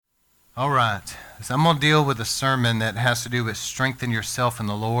All right. So I'm going to deal with a sermon that has to do with strengthen yourself in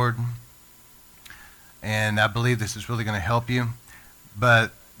the Lord. And I believe this is really going to help you.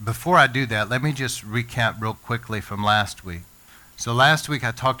 But before I do that, let me just recap real quickly from last week. So last week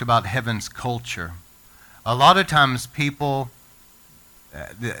I talked about heaven's culture. A lot of times people,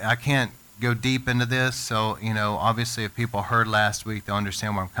 I can't go deep into this, so, obviously if people heard last week, they'll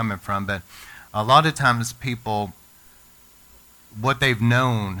understand where I'm coming from. But a lot of times people, what they've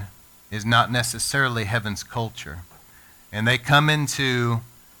known is not necessarily heaven's culture. And they come into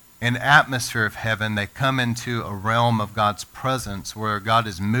an atmosphere of heaven. They come into a realm of God's presence where God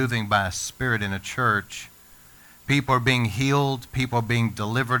is moving by a spirit in a church. People are being healed. People are being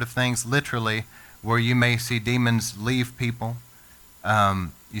delivered of things, literally, where you may see demons leave people.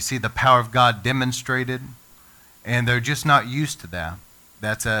 You see the power of God demonstrated, and they're just not used to that.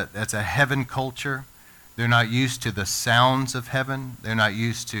 That's a heaven culture. They're not used to the sounds of heaven. They're not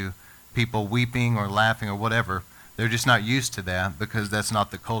used to people weeping or laughing or whatever. They're just not used to that because that's not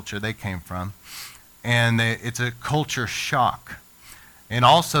the culture they came from. And it's a culture shock. And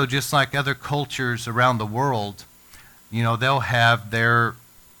also, just like other cultures around the world, they'll have their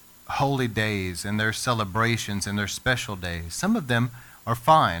holy days and their celebrations and their special days. Some of them are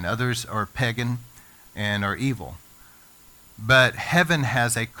fine. Others are pagan and are evil. But heaven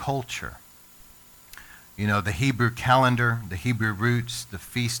has a culture. The Hebrew calendar, the Hebrew roots, the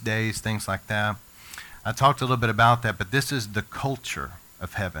feast days, things like that. I talked a little bit about that, but this is the culture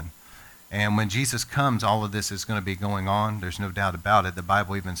of heaven. And when Jesus comes, all of this is going to be going on. There's no doubt about it. The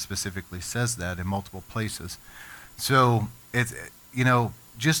Bible even specifically says that in multiple places. So, it's,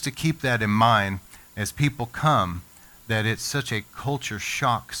 just to keep that in mind as people come, that it's such a culture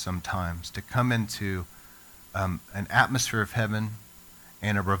shock sometimes to come into an atmosphere of heaven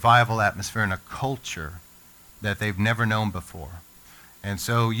and a revival atmosphere and a culture that they've never known before. And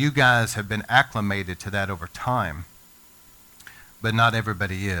so you guys have been acclimated to that over time, but not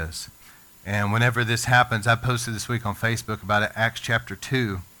everybody is. And whenever this happens, I posted this week on Facebook about it, Acts chapter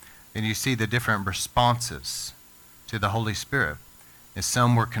 2, and you see the different responses to the Holy Spirit. And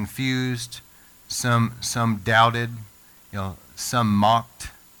some were confused, some doubted, some mocked,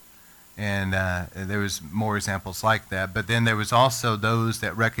 and there was more examples like that. But then there was also those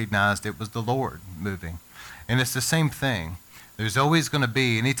that recognized it was the Lord moving. And it's the same thing. There's always going to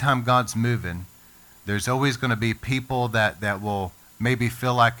be, anytime God's moving, there's always going to be people that will maybe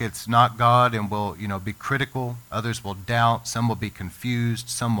feel like it's not God and will, be critical. Others will doubt. Some will be confused.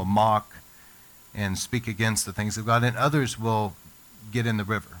 Some will mock and speak against the things of God. And others will get in the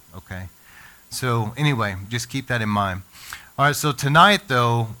river, okay? So anyway, just keep that in mind. All right, so tonight,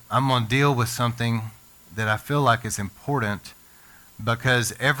 though, I'm going to deal with something that I feel like is important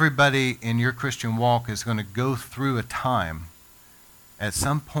because everybody in your Christian walk is going to go through a time at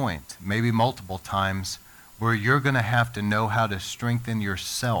some point, maybe multiple times, where you're going to have to know how to strengthen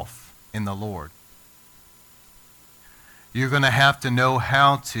yourself in the Lord. You're going to have to know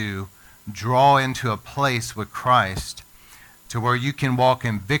how to draw into a place with Christ to where you can walk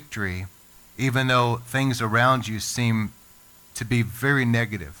in victory even though things around you seem to be very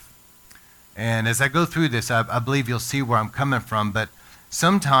negative. And as I go through this, I believe you'll see where I'm coming from, but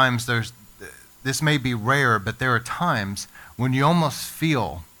sometimes this may be rare, but there are times when you almost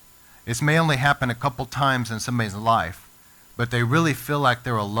feel, this may only happen a couple times in somebody's life, but they really feel like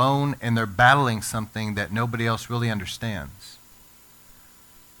they're alone and they're battling something that nobody else really understands.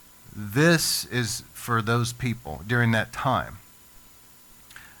 This is for those people during that time.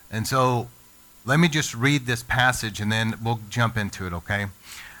 And so let me just read this passage and then we'll jump into it, okay?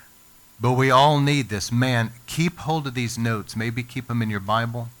 But we all need this. Man, keep hold of these notes. Maybe keep them in your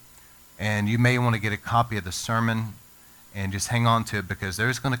Bible. And you may want to get a copy of the sermon and just hang on to it because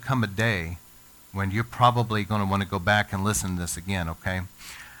there's going to come a day when you're probably going to want to go back and listen to this again, okay?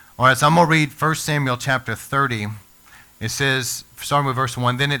 All right, so I'm going to read 1 Samuel chapter 30. It says, starting with verse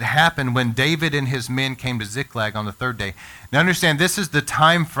 1, Then it happened when David and his men came to Ziklag on the third day. Now understand, this is the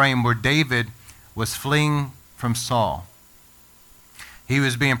time frame where David was fleeing from Saul. He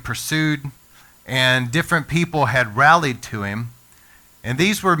was being pursued, and different people had rallied to him. And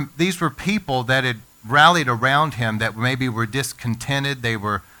these were people that had rallied around him that maybe were discontented. They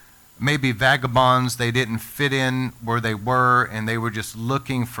were maybe vagabonds. They didn't fit in where they were, and they were just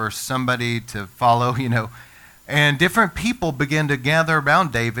looking for somebody to follow, And different people began to gather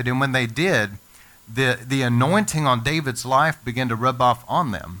around David, and when they did, the anointing on David's life began to rub off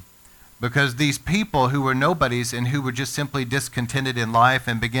on them. Because these people who were nobodies and who were just simply discontented in life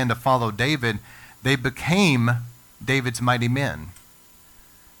and began to follow David, they became David's mighty men.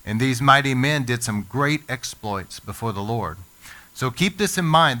 And these mighty men did some great exploits before the Lord. So keep this in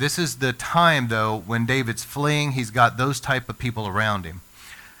mind. This is the time, though, when David's fleeing. He's got those type of people around him.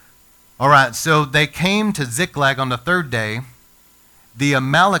 All right, so they came to Ziklag on the third day. The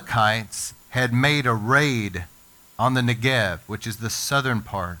Amalekites had made a raid on the Negev, which is the southern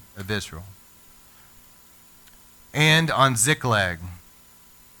part of Israel, and on Ziklag,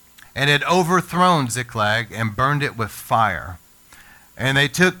 and had overthrown Ziklag and burned it with fire. And they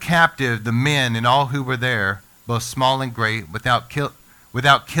took captive the men and all who were there, both small and great, without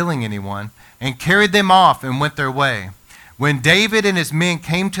killing anyone, and carried them off and went their way. When David and his men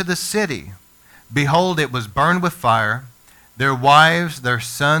came to the city, behold, it was burned with fire. Their wives, their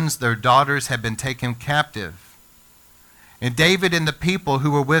sons, their daughters had been taken captive. And David and the people who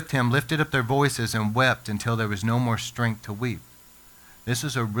were with him lifted up their voices and wept until there was no more strength to weep. This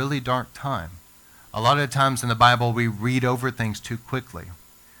is a really dark time. A lot of times in the Bible, we read over things too quickly.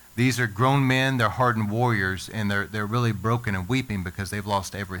 These are grown men, they're hardened warriors, and they're really broken and weeping because they've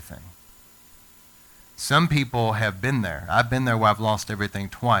lost everything. Some people have been there. I've been there where I've lost everything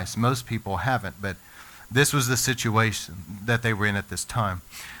twice. Most people haven't, but this was the situation that they were in at this time.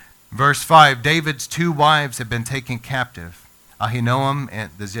 Verse 5, David's 2 wives had been taken captive, Ahinoam and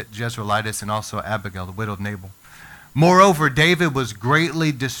the Jezreelitess, and also Abigail, the widow of Nabal. Moreover, David was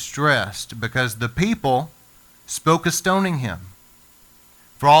greatly distressed because the people spoke of stoning him.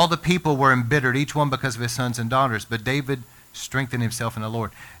 For all the people were embittered, each one because of his sons and daughters, but David strengthened himself in the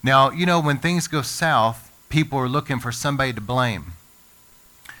Lord. Now, when things go south, people are looking for somebody to blame.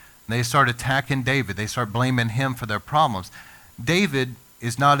 They start attacking David. They start blaming him for their problems. David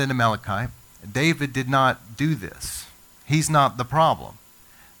is not an Amalekite. David did not do this. He's not the problem.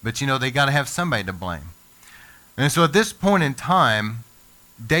 But, they got to have somebody to blame. And so at this point in time,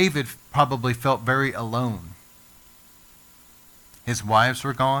 David probably felt very alone. His wives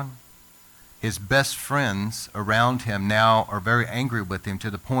were gone. His best friends around him now are very angry with him to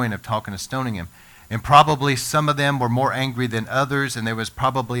the point of talking of stoning him. And probably some of them were more angry than others, and there was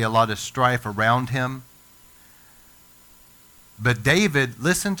probably a lot of strife around him. But David,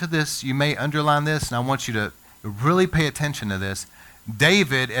 listen to this. You may underline this, and I want you to really pay attention to this.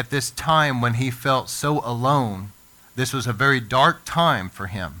 David, at this time when he felt so alone, this was a very dark time for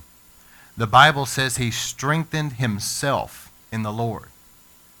him. The Bible says he strengthened himself in the Lord.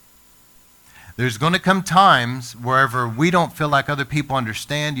 There's going to come times wherever we don't feel like other people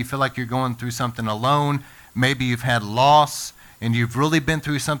understand. You feel like you're going through something alone. Maybe you've had loss and you've really been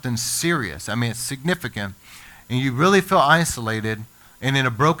through something serious. I mean, it's significant. And you really feel isolated and in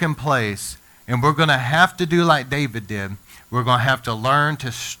a broken place. And we're going to have to do like David did. We're going to have to learn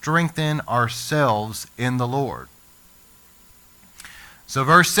to strengthen ourselves in the Lord. So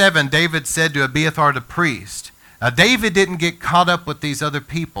verse 7, David said to Abiathar the priest. Now, David didn't get caught up with these other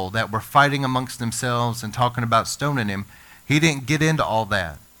people that were fighting amongst themselves and talking about stoning him. He didn't get into all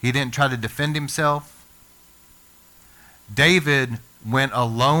that. He didn't try to defend himself. David went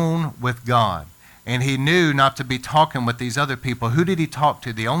alone with God, and he knew not to be talking with these other people. Who did he talk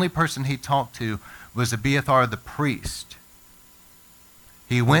to? The only person he talked to was Abiathar the priest.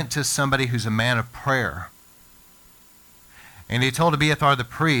 He went to somebody who's a man of prayer. And he told Abiathar the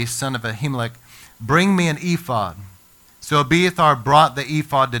priest, son of Ahimelech, bring me an ephod. So Abiathar brought the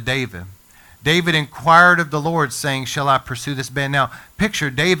ephod to David. David inquired of the Lord, saying, shall I pursue this band? Now,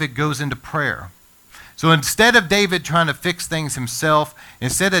 picture David goes into prayer. So instead of David trying to fix things himself,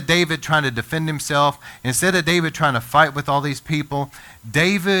 instead of David trying to defend himself, instead of David trying to fight with all these people,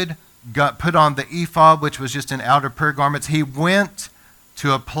 David got put on the ephod, which was just an outer prayer garments. He went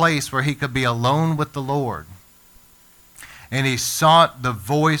to a place where he could be alone with the Lord. And he sought the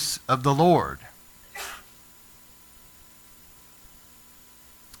voice of the Lord.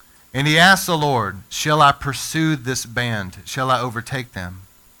 And he asked the Lord, shall I pursue this band? Shall I overtake them?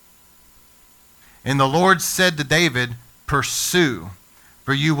 And the Lord said to David, pursue,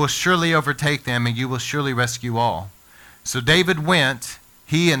 for you will surely overtake them, and you will surely rescue all. So David went,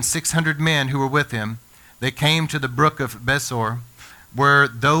 he and 600 men who were with him. They came to the brook of Besor, where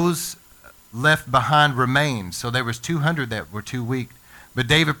those left behind remained. So there was 200 that were too weak. But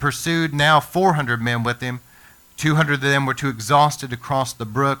David pursued, now 400 men with him. 200 of them were too exhausted to cross the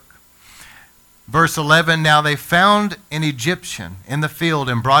brook. Verse 11, now they found an Egyptian in the field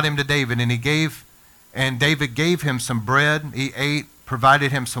and brought him to David, and David gave him some bread. He ate,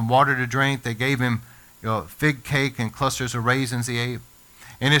 provided him some water to drink. They gave him fig cake and clusters of raisins he ate.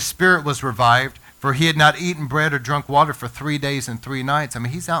 And his spirit was revived, for he had not eaten bread or drunk water for 3 days and 3 nights. I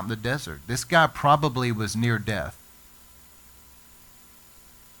mean, he's out in the desert. This guy probably was near death.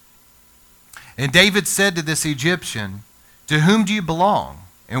 And David said to this Egyptian, to whom do you belong?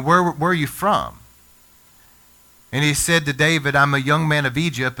 And where are you from? And he said to David, I'm a young man of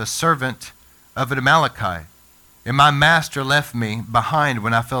Egypt, a servant of an Amalekite. And my master left me behind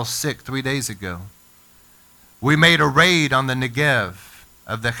when I fell sick 3 days ago. We made a raid on the Negev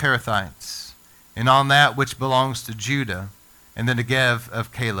of the Cherethites, and on that which belongs to Judah, and the Negev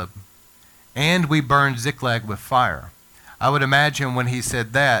of Caleb. And we burned Ziklag with fire. I would imagine when he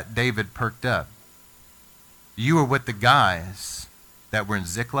said that, David perked up. You were with the guys that were in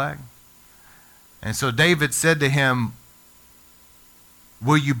Ziklag? And so David said to him,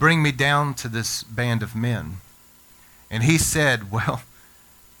 will you bring me down to this band of men? And he said, well,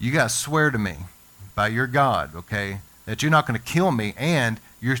 you got to swear to me by your God, okay, that you're not going to kill me and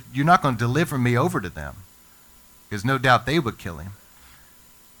you're not going to deliver me over to them. Because no doubt they would kill him.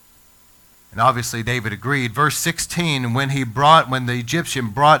 And obviously David agreed. Verse 16, when the Egyptian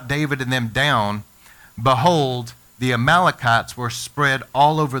brought David and them down, behold, the Amalekites were spread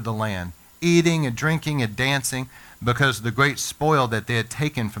all over the land, eating and drinking and dancing because of the great spoil that they had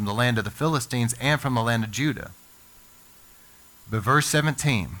taken from the land of the Philistines and from the land of Judah. But verse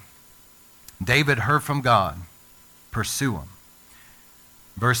 17, David heard from God, pursue them.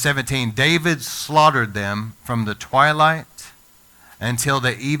 Verse 17, David slaughtered them from the twilight until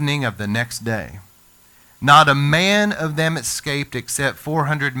the evening of the next day. Not a man of them escaped except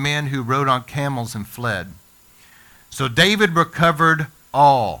 400 men who rode on camels and fled. So David recovered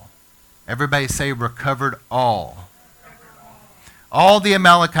all. Everybody say recovered all. All the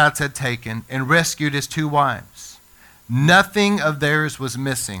Amalekites had taken and rescued his 2 wives. Nothing of theirs was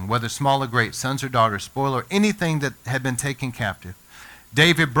missing, whether small or great, sons or daughters, spoil or anything that had been taken captive.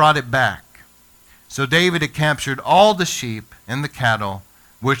 David brought it back. So David had captured all the sheep and the cattle,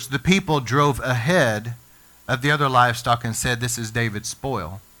 which the people drove ahead of the other livestock and said, this is David's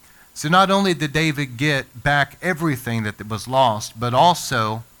spoil. So not only did David get back everything that was lost, but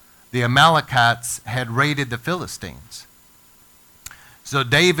also the Amalekites had raided the Philistines. So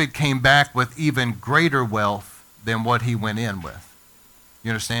David came back with even greater wealth than what he went in with.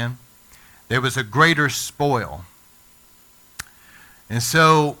 You understand? There was a greater spoil. And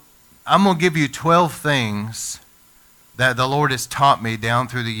so I'm going to give you 12 things that the Lord has taught me down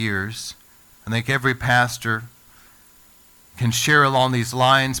through the years. I think every pastor can share along these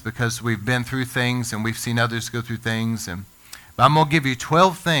lines because we've been through things and we've seen others go through things. But I'm going to give you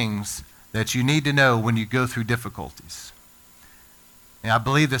 12 things that you need to know when you go through difficulties. And I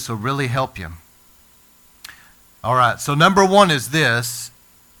believe this will really help you. All right, so number 1 is this,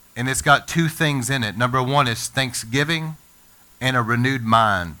 and it's got 2 things in it. Number 1 is thanksgiving and a renewed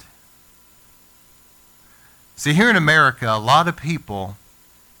mind. See, here in America, a lot of people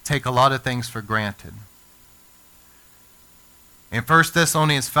take a lot of things for granted. In 1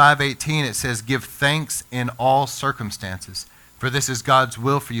 Thessalonians 5:18, it says, give thanks in all circumstances, for this is God's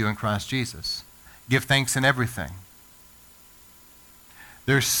will for you in Christ Jesus. Give thanks in everything.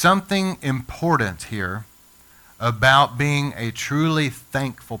 There's something important here about being a truly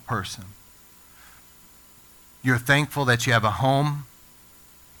thankful person. You're thankful that you have a home.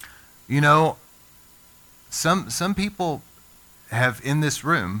 You know, some people have in this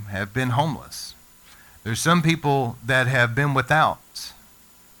room have been homeless. There's some people that have been without,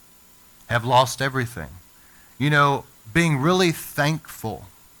 have lost everything. You know, being really thankful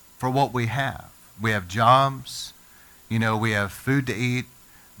for what we have. We have jobs. You know, we have food to eat.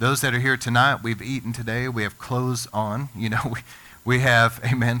 Those that are here tonight, we've eaten today. We have clothes on. You know, we have,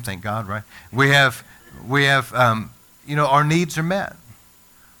 amen, thank God, right? We have, you know, our needs are met.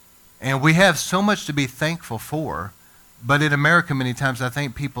 And we have so much to be thankful for. But in America, many times, I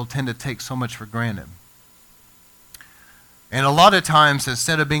think people tend to take so much for granted. And a lot of times,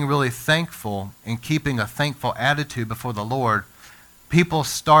 instead of being really thankful and keeping a thankful attitude before the Lord, people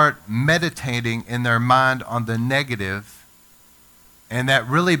start meditating in their mind on the negative, and that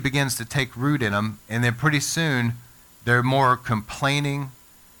really begins to take root in them. And then pretty soon, they're more complaining,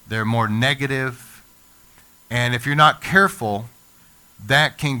 they're more negative. And if you're not careful,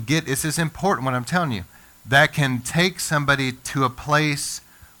 that can get, this is important what I'm telling you, that can take somebody to a place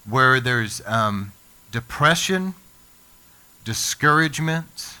where there's depression,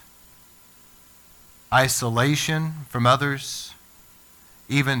 discouragement, isolation from others,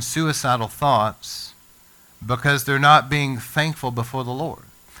 even suicidal thoughts, because they're not being thankful before the Lord.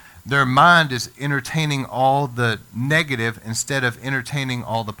 Their mind is entertaining all the negative instead of entertaining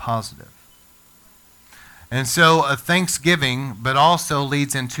all the positive. And so a thanksgiving, but also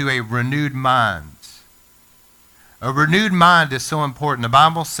leads into a renewed mind. A renewed mind is so important. The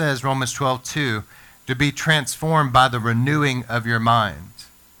Bible says, Romans 12:2, to be transformed by the renewing of your mind.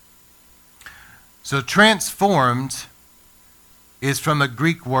 So transformed is from a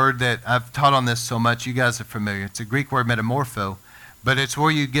Greek word that I've taught on this so much, you guys are familiar. It's a Greek word, metamorpho, but it's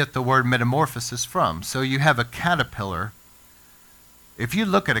where you get the word metamorphosis from. So you have a caterpillar. If you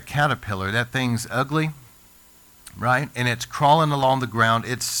look at a caterpillar, that thing's ugly, right? And it's crawling along the ground.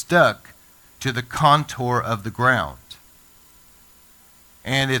 It's stuck to the contour of the ground.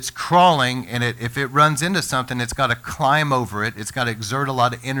 And it's crawling, and if it runs into something, it's got to climb over it. It's got to exert a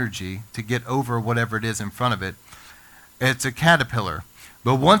lot of energy to get over whatever it is in front of it. It's a caterpillar.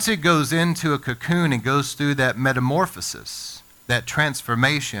 But once it goes into a cocoon and goes through that metamorphosis, that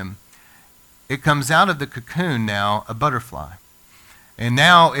transformation, it comes out of the cocoon now a butterfly. And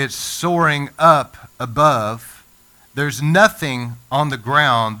now it's soaring up above. There's nothing on the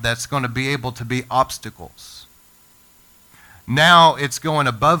ground that's going to be able to be obstacles. Now it's going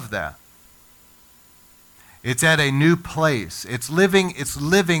above that. It's at a new place. It's living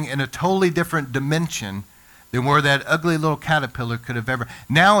in a totally different dimension than where that ugly little caterpillar could have ever.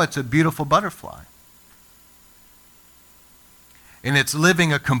 Now it's a beautiful butterfly. And it's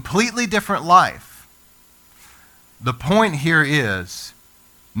living a completely different life. The point here is,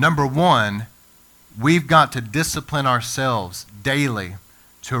 number one, we've got to discipline ourselves daily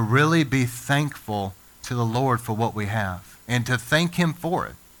to really be thankful to the Lord for what we have and to thank Him for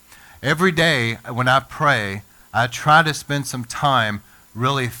it. Every day when I pray, I try to spend some time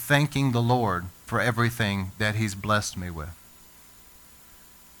really thanking the Lord for everything that He's blessed me with.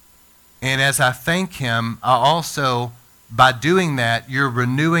 And as I thank Him, I also, by doing that, you're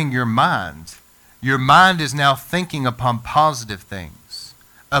renewing your mind. Your mind is now thinking upon positive things,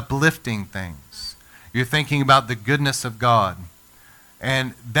 uplifting things. You're thinking about the goodness of God.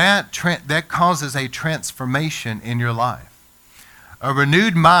 And that causes a transformation in your life. A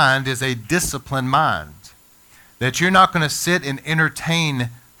renewed mind is a disciplined mind. That you're not going to sit and entertain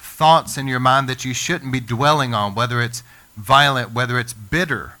thoughts in your mind that you shouldn't be dwelling on, whether it's violent, whether it's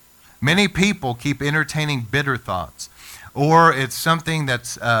bitter. Many people keep entertaining bitter thoughts. Or it's something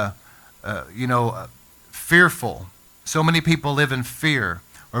that's, fearful. So many people live in fear.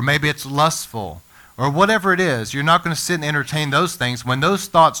 Or maybe it's lustful. Or whatever it is, you're not going to sit and entertain those things. When those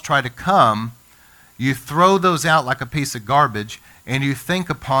thoughts try to come, you throw those out like a piece of garbage, and you think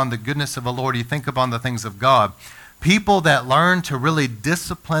upon the goodness of the Lord. You think upon the things of God. People that learn to really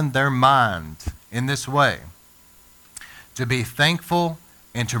discipline their mind in this way, to be thankful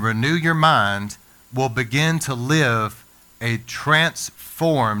and to renew your mind, will begin to live a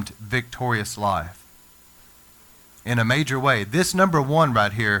transformed, victorious life in a major way. This number one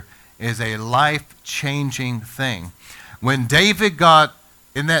right here is a life-changing thing. When David got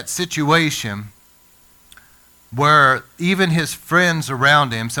in that situation where even his friends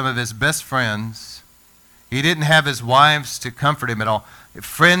around him, some of his best friends, he didn't have his wives to comfort him at all.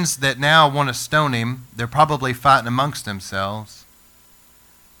 Friends that now want to stone him, they're probably fighting amongst themselves.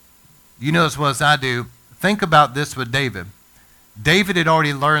 You know as well as I do, think about this with David. David had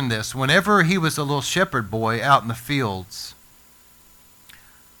already learned this. Whenever he was a little shepherd boy out in the fields,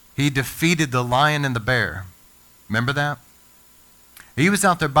 he defeated the lion and the bear. Remember that? He was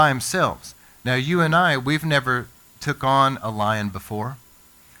out there by himself. Now you and I, we've never took on a lion before,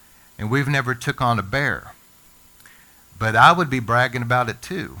 and we've never took on a bear. But I would be bragging about it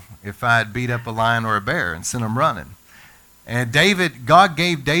too if I had beat up a lion or a bear and sent them running. And God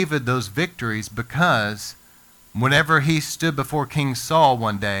gave David those victories because whenever he stood before King Saul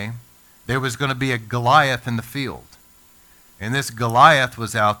one day, there was going to be a Goliath in the field. And this Goliath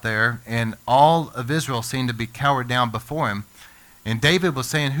was out there, and all of Israel seemed to be cowered down before him. And David was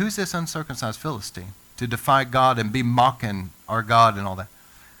saying, who's this uncircumcised Philistine to defy God and be mocking our God and all that?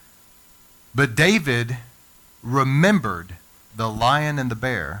 But David remembered the lion and the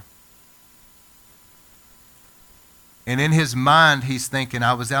bear. And in his mind, he's thinking,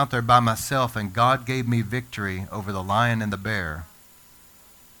 I was out there by myself, and God gave me victory over the lion and the bear.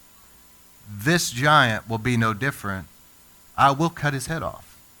 This giant will be no different. I will cut his head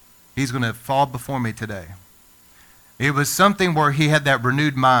off. He's going to fall before me today. It was something where he had that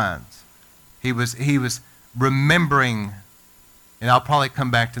renewed mind. He was remembering, and I'll probably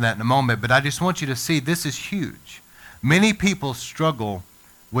come back to that in a moment, but I just want you to see this is huge. Many people struggle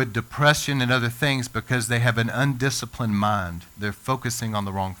with depression and other things because they have an undisciplined mind. They're focusing on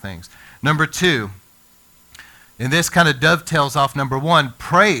the wrong things. Number two, and this kind of dovetails off number one,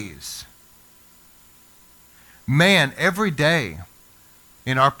 praise. Man, every day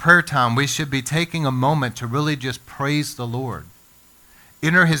in our prayer time, we should be taking a moment to really just praise the Lord.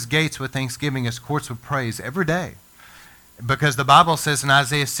 Enter His gates with thanksgiving, His courts with praise every day. Because the Bible says in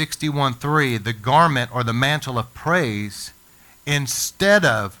Isaiah 61:3, the garment or the mantle of praise instead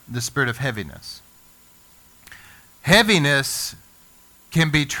of the spirit of heaviness. Heaviness can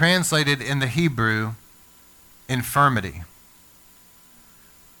be translated in the Hebrew infirmity.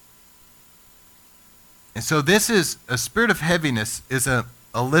 And so this is a spirit of heaviness, is a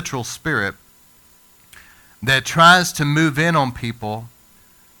literal spirit that tries to move in on people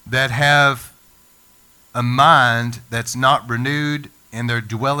that have a mind that's not renewed, and they're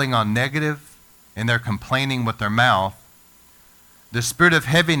dwelling on negative, and they're complaining with their mouth. The spirit of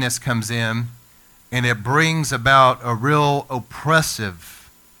heaviness comes in, and it brings about a real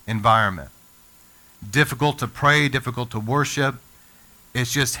oppressive environment. Difficult to pray, difficult to worship.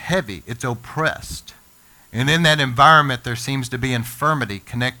 It's just heavy. It's oppressed. And in that environment, there seems to be infirmity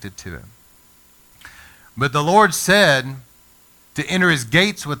connected to it. But the Lord said to enter his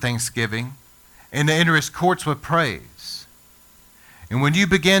gates with thanksgiving and to enter his courts with praise. And when you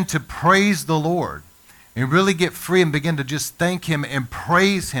begin to praise the Lord and really get free and begin to just thank him and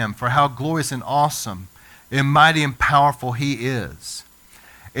praise him for how glorious and awesome and mighty and powerful he is,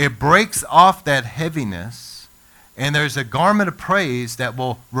 it breaks off that heaviness, and there's a garment of praise that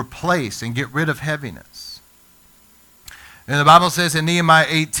will replace and get rid of heaviness. And the Bible says in Nehemiah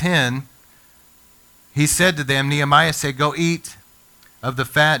 8:10, he said to them, Nehemiah said, go eat of the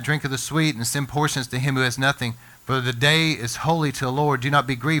fat, drink of the sweet, and send portions to him who has nothing. For the day is holy to the Lord. Do not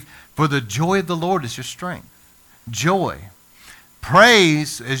be grieved, for the joy of the Lord is your strength. Joy.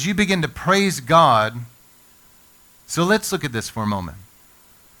 Praise, as you begin to praise God. So let's look at this for a moment.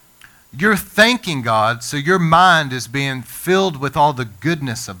 You're thanking God, so your mind is being filled with all the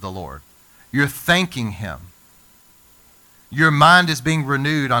goodness of the Lord. You're thanking him. Your mind is being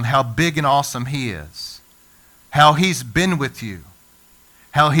renewed on how big and awesome he is, how he's been with you,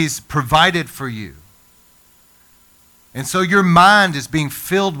 how he's provided for you. And so your mind is being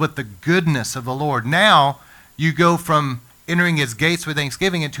filled with the goodness of the Lord. Now you go from entering his gates with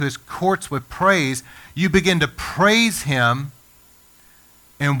thanksgiving into his courts with praise. You begin to praise him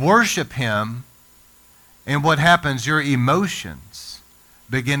and worship him. And what happens? Your emotions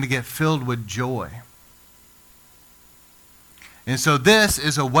begin to get filled with joy. And so this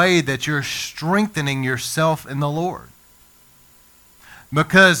is a way that you're strengthening yourself in the Lord.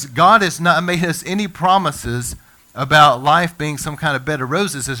 Because God has not made us any promises about life being some kind of bed of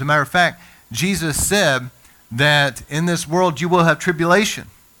roses. As a matter of fact, Jesus said that in this world you will have tribulation.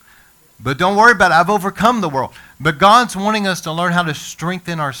 But don't worry about it. I've overcome the world. But God's wanting us to learn how to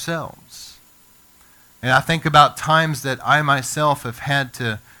strengthen ourselves. And I think about times that I myself have had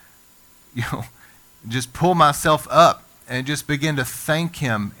to, just pull myself up and just begin to thank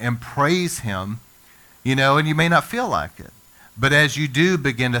him and praise him, and you may not feel like it. But as you do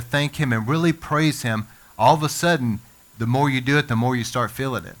begin to thank him and really praise him, all of a sudden, the more you do it, the more you start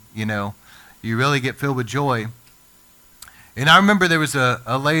feeling it. You really get filled with joy. And I remember there was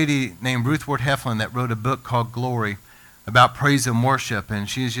a lady named Ruth Ward Heflin that wrote a book called Glory about praise and worship. And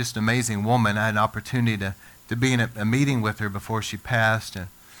she's just an amazing woman. I had an opportunity to be in a meeting with her before she passed.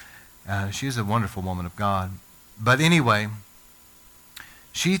 And she's a wonderful woman of God. But anyway,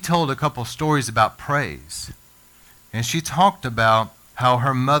 she told a couple stories about praise. And she talked about how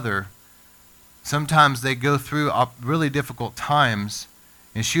her mother, sometimes they go through really difficult times,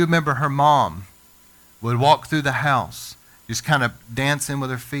 and she remembered her mom would walk through the house, just kind of dancing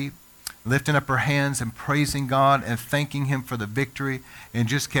with her feet, lifting up her hands and praising God and thanking him for the victory, and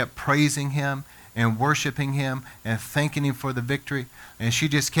just kept praising him and worshiping him and thanking him for the victory. And she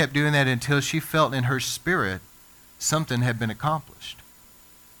just kept doing that until she felt in her spirit something had been accomplished.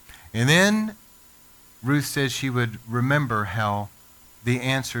 And then Ruth says she would remember how the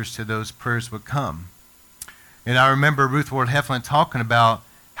answers to those prayers would come. And I remember Ruth Ward Heflin talking about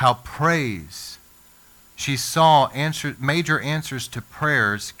how praise, she saw major answers to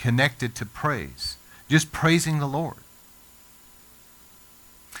prayers connected to praise, just praising the Lord.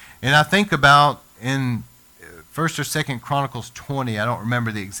 And I think about in 1st or 2nd Chronicles 20, I don't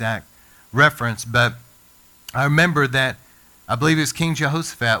remember the exact reference, but I remember that I believe it was King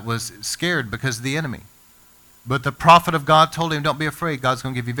Jehoshaphat was scared because of the enemy. But the prophet of God told him, don't be afraid, God's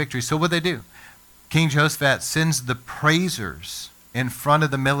going to give you victory. So what they do? King Jehoshaphat sends the praisers in front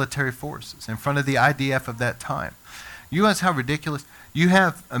of the military forces, in front of the IDF of that time. You realize how ridiculous? You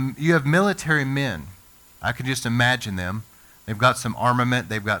have military men. I can just imagine them. They've got some armament.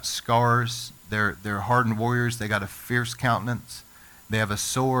 They've got scars. They're hardened warriors. They got a fierce countenance. They have a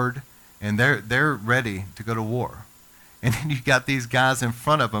sword, and they're ready to go to war. And then you got these guys in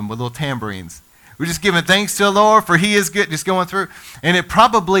front of them with little tambourines. We're just giving thanks to the Lord, for he is good, just going through. And it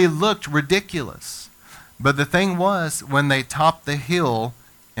probably looked ridiculous. But the thing was, when they topped the hill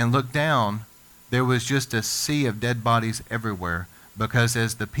and looked down, there was just a sea of dead bodies everywhere. Because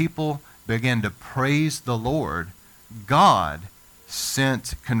as the people began to praise the Lord, God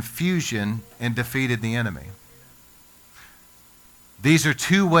sent confusion and defeated the enemy. These are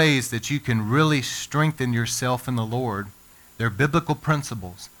two ways that you can really strengthen yourself in the Lord. They're biblical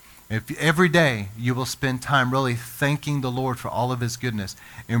principles. If every day you will spend time really thanking the Lord for all of his goodness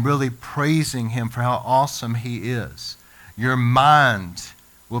and really praising him for how awesome he is, your mind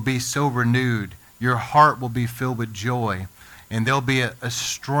will be so renewed, your heart will be filled with joy, and there'll be a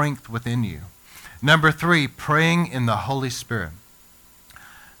strength within you. Number 3, praying in the Holy Spirit.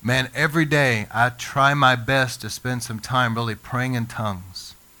 Man, every day I try my best to spend some time really praying in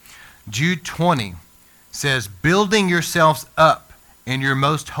tongues. Jude 20 says, building yourselves up in your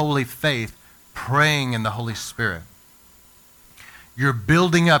most holy faith, praying in the Holy Spirit. You're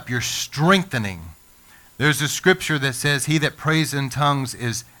building up, you're strengthening. There's a scripture that says, he that prays in tongues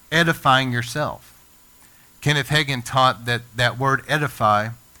is edifying yourself. Kenneth Hagin taught that that word edify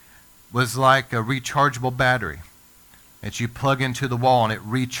was like a rechargeable battery that you plug into the wall and it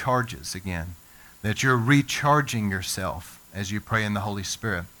recharges again. That you're recharging yourself as you pray in the Holy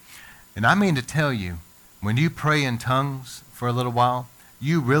Spirit. And I mean to tell you, when you pray in tongues for a little while,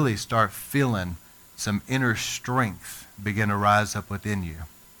 you really start feeling some inner strength begin to rise up within you.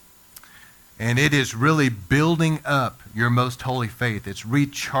 And it is really building up your most holy faith. It's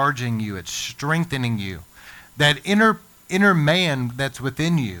recharging you. It's strengthening you. That inner man that's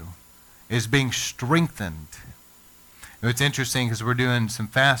within you is being strengthened. It's interesting because we're doing some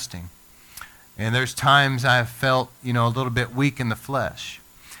fasting. And there's times I've felt, a little bit weak in the flesh.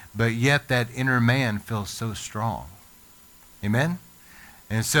 But yet that inner man feels so strong. Amen?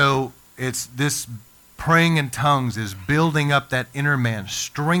 And so it's this praying in tongues is building up that inner man,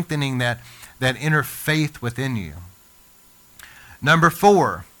 strengthening that inner faith within you. Number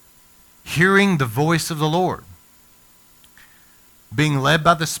 4, hearing the voice of the Lord. Being led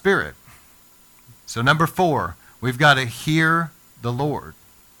by the Spirit. So number 4, we've got to hear the Lord.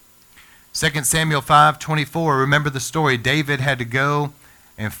 2 Samuel 5:24, remember the story. David had to go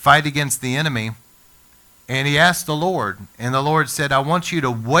and fight against the enemy. And he asked the Lord. And the Lord said, I want you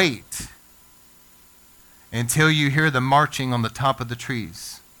to wait until you hear the marching on the top of the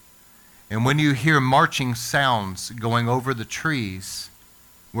trees. And when you hear marching sounds going over the trees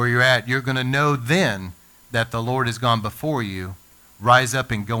where you're at, you're going to know then that the Lord has gone before you. Rise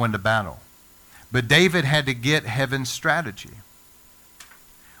up and go into battle. But David had to get heaven's strategy.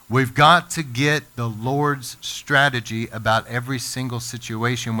 We've got to get the Lord's strategy about every single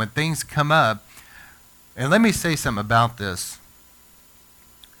situation. When things come up, and let me say something about this.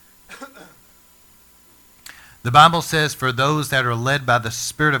 The Bible says, for those that are led by the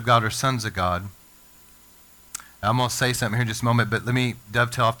Spirit of God are sons of God. I'm going to say something here in just a moment, but let me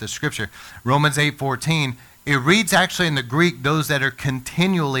dovetail off this scripture. Romans 8:14, it reads actually in the Greek, those that are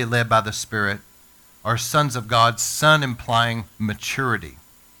continually led by the Spirit are sons of God, son implying maturity.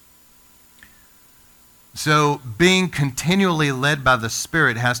 So being continually led by the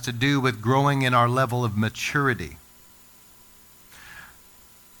Spirit has to do with growing in our level of maturity.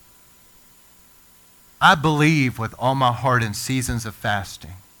 I believe with all my heart in seasons of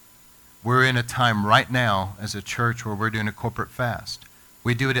fasting. We're in a time right now as a church where we're doing a corporate fast.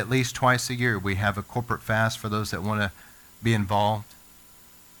 We do it at least twice a year. We have a corporate fast for those that want to be involved.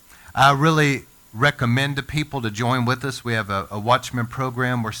 I really recommend to people to join with us. We have a Watchman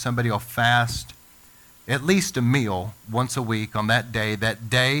program where somebody will fast at least a meal once a week on that day. That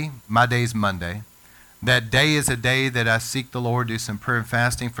day, my day's Monday. That day is a day that I seek the Lord, do some prayer and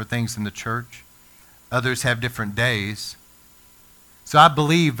fasting for things in the church. Others have different days. So I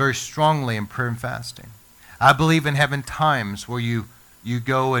believe very strongly in prayer and fasting. I believe in having times where you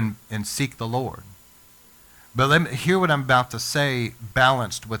go and seek the Lord. But let me hear what I'm about to say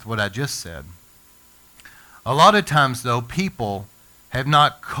balanced with what I just said. A lot of times, though, people have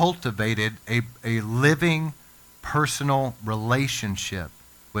not cultivated a living, personal relationship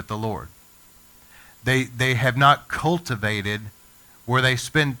with the Lord. They have not cultivated where they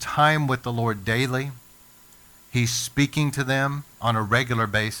spend time with the Lord daily. He's speaking to them on a regular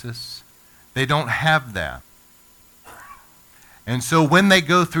basis. They don't have that. And so when they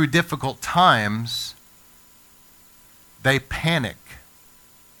go through difficult times, they panic.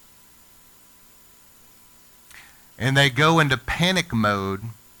 And they go into panic mode,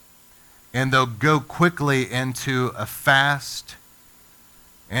 and they'll go quickly into a fast,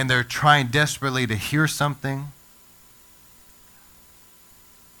 and they're trying desperately to hear something.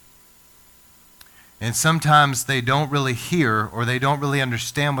 And sometimes they don't really hear or they don't really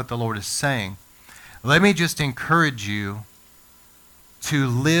understand what the Lord is saying. Let me just encourage you to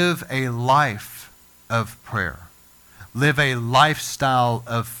live a life of prayer. Live a lifestyle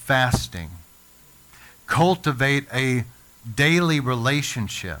of fasting. Cultivate a daily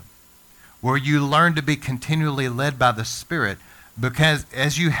relationship where you learn to be continually led by the Spirit, because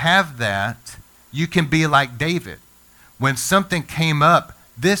as you have that, you can be like David. When something came up,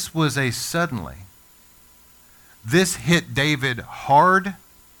 this was a suddenly. This hit David hard.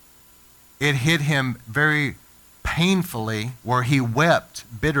 It hit him very painfully, where he wept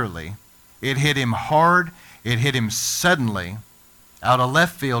bitterly. It hit him hard. It hit him suddenly, out of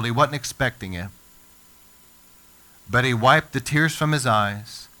left field. He wasn't expecting it. But he wiped the tears from his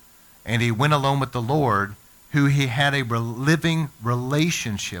eyes, and he went alone with the Lord, who he had a living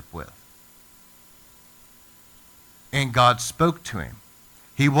relationship with. And God spoke to him.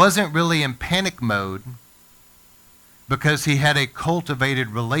 He wasn't really in panic mode because he had a cultivated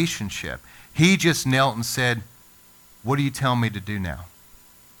relationship. He just knelt and said, "What do you tell me to do now?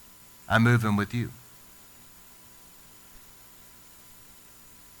 I'm moving with you."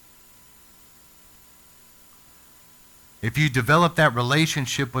 If you develop that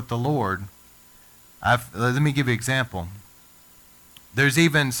relationship with the Lord, let me give you an example. There's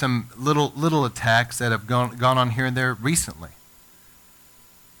even some little attacks that have gone on here and there recently.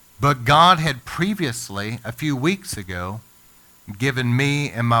 But God had previously, a few weeks ago, given me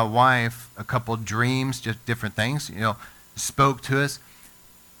and my wife a couple of dreams, just different things, spoke to us.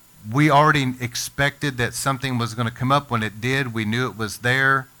 We already expected that something was going to come up. When it did, we knew it was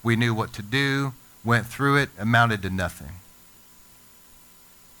there. We knew what to do, went through it, amounted to nothing.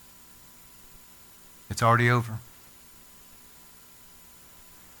 It's already over.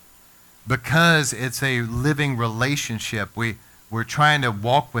 Because it's a living relationship, we're trying to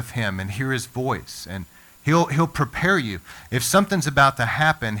walk with him and hear his voice, and he'll prepare you. If something's about to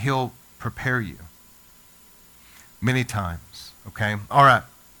happen, he'll prepare you many times. Okay? All right.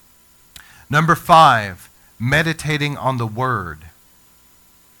 Number 5, meditating on the Word.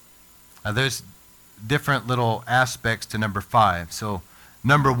 Now, there's different little aspects to number 5. So,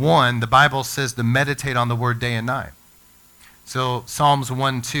 number 1, the Bible says to meditate on the Word day and night. So Psalms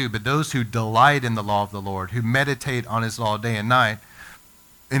 1:2, but those who delight in the law of the Lord, who meditate on his law day and night,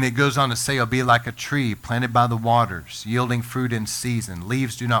 and it goes on to say, "I'll be like a tree planted by the waters, yielding fruit in season.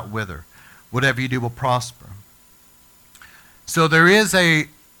 Leaves do not wither. Whatever you do will prosper." So there is a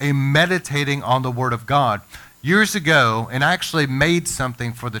meditating on the Word of God. Years ago, and I actually made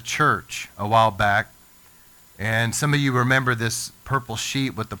something for the church a while back, and some of you remember this purple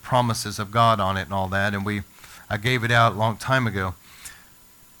sheet with the promises of God on it and all that, and I gave it out a long time ago.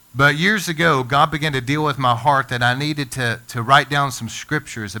 But years ago, God began to deal with my heart that I needed to write down some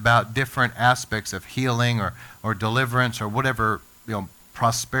scriptures about different aspects of healing or deliverance or whatever,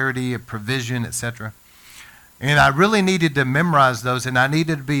 prosperity, provision, etc. And I really needed to memorize those, and I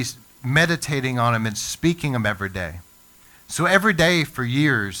needed to be meditating on them and speaking them every day. So every day for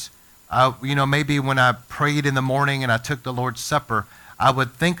years, maybe when I prayed in the morning and I took the Lord's Supper, I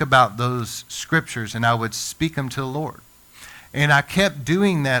would think about those scriptures and I would speak them to the Lord. And I kept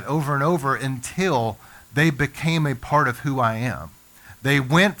doing that over and over until they became a part of who I am. They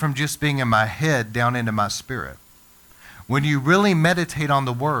went from just being in my head down into my spirit. When you really meditate on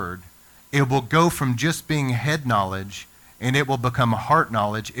the Word, it will go from just being head knowledge and it will become heart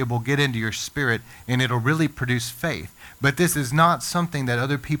knowledge. It will get into your spirit and it'll really produce faith. But this is not something that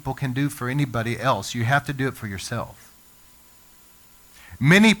other people can do for anybody else. You have to do it for yourself.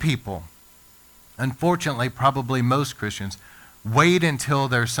 Many people, unfortunately, probably most Christians, wait until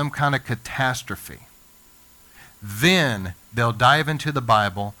there's some kind of catastrophe. Then they'll dive into the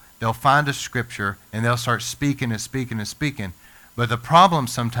Bible, they'll find a scripture, and they'll start speaking and speaking and speaking. But the problem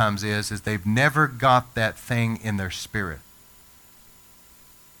sometimes is they've never got that thing in their spirit.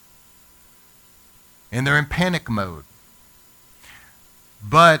 And they're in panic mode.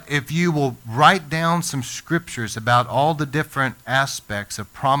 But if you will write down some scriptures about all the different aspects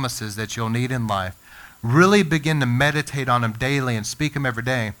of promises that you'll need in life, really begin to meditate on them daily and speak them every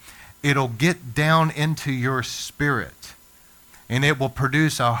day, it'll get down into your spirit. And it will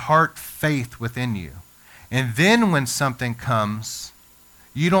produce a heart faith within you. And then when something comes,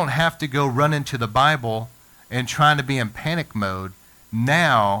 you don't have to go run into the Bible and trying to be in panic mode.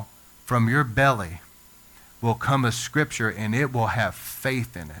 Now, from your belly will come a scripture and it will have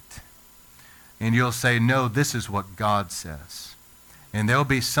faith in it. And you'll say, no, this is what God says. And there'll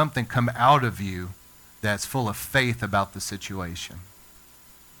be something come out of you that's full of faith about the situation.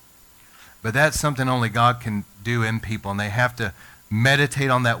 But that's something only God can do in people, and they have to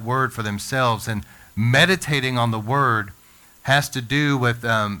meditate on that Word for themselves. And meditating on the Word has to do with,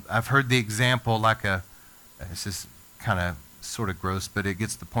 I've heard the example this is kind of sort of gross, but it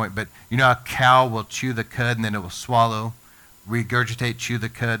gets the point. But you know, a cow will chew the cud and then it will swallow, regurgitate, chew the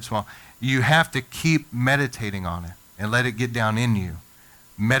cud, swallow. You have to keep meditating on it and let it get down in you.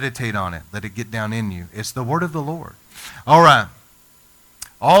 Meditate on it. Let it get down in you. It's the word of the Lord. All right.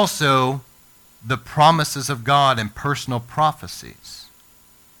 Also, the promises of God and personal prophecies.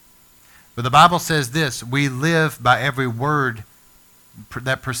 But the Bible says this, we live by every word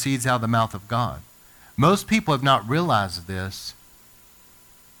that proceeds out of the mouth of God. Most people have not realized this,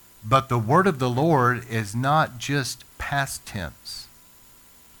 but the word of the Lord is not just past tense.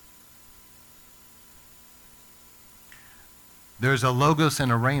 There's a logos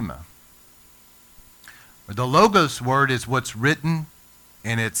and a rhema. The logos word is what's written,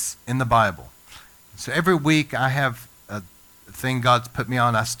 and it's in the Bible. So every week I have a thing God's put me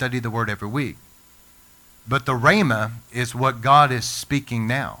on. I study the word every week. But the rhema is what God is speaking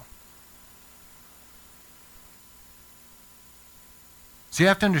now. So you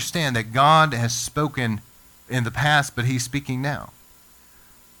have to understand that God has spoken in the past, but he's speaking now.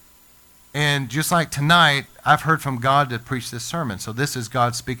 And just like tonight, I've heard from God to preach this sermon. So this is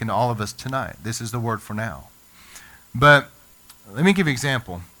God speaking to all of us tonight. This is the word for now. But let me give you an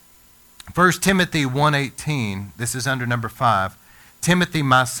example. 1 Timothy 1:18, this is under number 5. Timothy,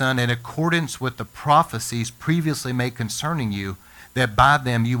 my son, in accordance with the prophecies previously made concerning you, that by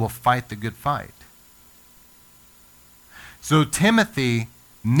them you will fight the good fight. So Timothy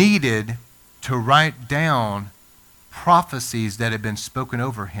needed to write down prophecies that had been spoken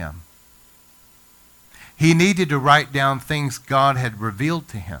over him. He needed to write down things God had revealed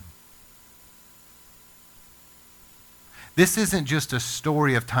to him. This isn't just a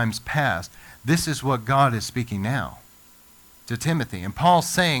story of times past. This is what God is speaking now to Timothy. And Paul's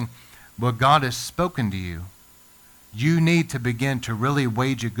saying, what God has spoken to you, you need to begin to really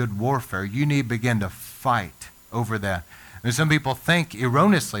wage a good warfare. You need to begin to fight over that. And some people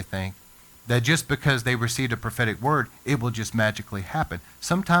erroneously think, that just because they received a prophetic word, it will just magically happen.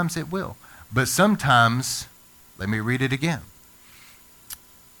 Sometimes it will. But sometimes, let me read it again.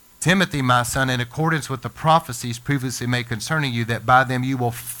 Timothy, my son, in accordance with the prophecies previously made concerning you, that by them you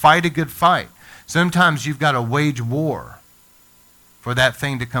will fight a good fight. Sometimes you've got to wage war for that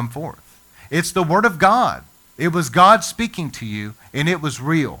thing to come forth. It's the word of God. It was God speaking to you, and it was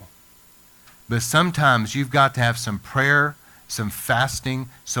real. But sometimes you've got to have some prayer, some fasting,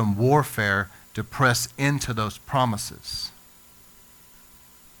 some warfare to press into those promises.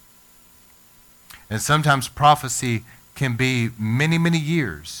 And sometimes prophecy can be many, many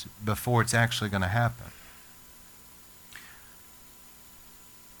years before it's actually going to happen.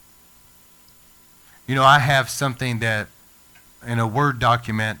 You know, I have something that in a Word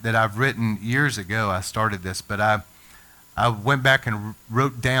document that I've written years ago. I started this, but I went back and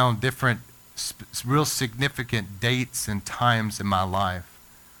wrote down different real significant dates and times in my life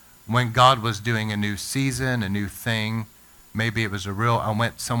when God was doing a new season, a new thing. Maybe it was I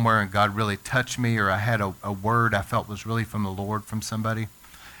went somewhere and God really touched me, or I had a word I felt was really from the Lord from somebody.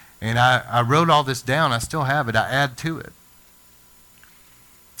 And I wrote all this down. I still have it. I add to it.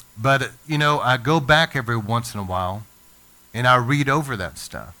 But, you know, I go back every once in a while and I read over that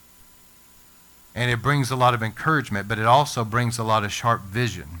stuff. And it brings a lot of encouragement, but it also brings a lot of sharp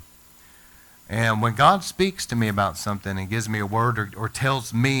vision. And when God speaks to me about something and gives me a word or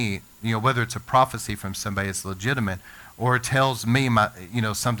tells me, you know, whether it's a prophecy from somebody that's legitimate, or it tells me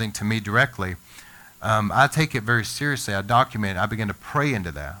something to me directly, I take it very seriously. I document it. I begin to pray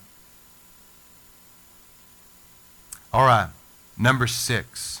into that. All right, number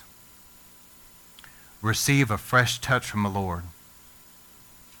 6. Receive a fresh touch from the Lord.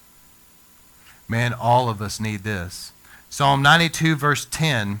 Man, all of us need this. Psalm 92, verse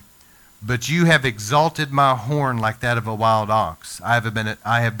 10, but you have exalted my horn like that of a wild ox. I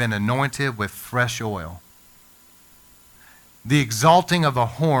have been anointed with fresh oil. The exalting of a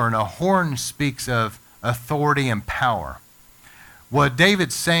horn speaks of authority and power. What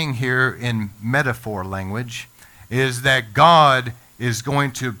David's saying here in metaphor language is that God is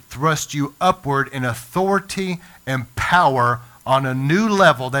going to thrust you upward in authority and power on a new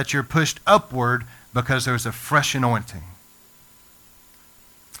level, that you're pushed upward because there's a fresh anointing.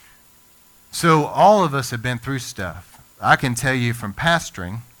 So all of us have been through stuff. I can tell you from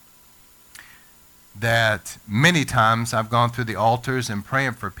pastoring that many times I've gone through the altars and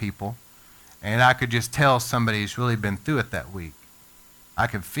praying for people, and I could just tell somebody's really been through it that week. I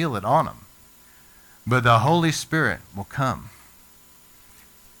can feel it on them. But the Holy Spirit will come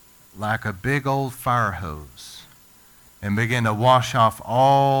like a big old fire hose and begin to wash off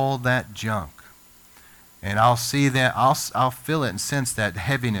all that junk. And I'll see that, I'll feel it and sense that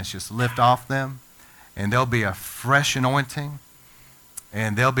heaviness just lift off them, and there'll be a fresh anointing,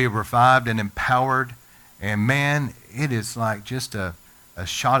 and they'll be revived and empowered. And man, it is like just a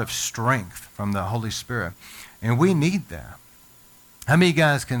shot of strength from the Holy Spirit. And we need that. How many of you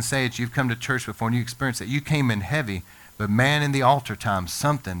guys can say that you've come to church before and you experienced that? You came in heavy, but man, in the altar time,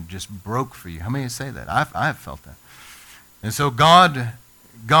 something just broke for you. How many of you say that? I've felt that. And so God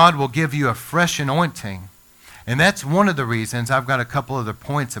will give you a fresh anointing. And that's one of the reasons, I've got a couple other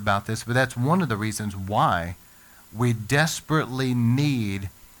points about this, but that's one of the reasons why we desperately need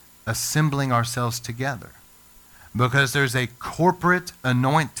assembling ourselves together. Because there's a corporate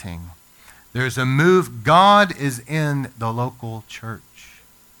anointing. There's a move. God is in the local church.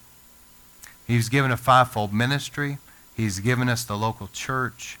 He's given a fivefold ministry. He's given us the local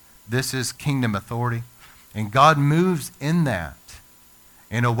church. This is kingdom authority. And God moves in that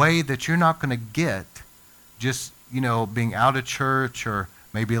in a way that you're not going to get just, being out of church or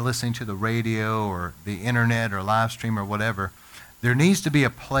maybe listening to the radio or the internet or live stream or whatever. There needs to be a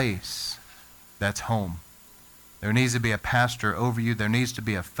place that's home. There needs to be a pastor over you. There needs to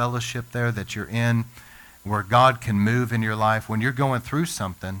be a fellowship there that you're in where God can move in your life. When you're going through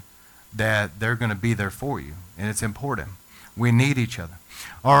something, that they're going to be there for you. And it's important. We need each other.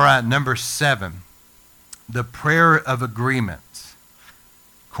 All right, number 7, the prayer of agreement,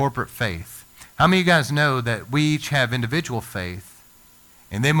 corporate faith. How many of you guys know that we each have individual faith,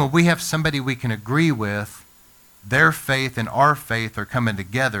 and then when we have somebody we can agree with, their faith and our faith are coming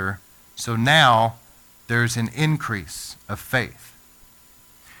together, so now there's an increase of faith.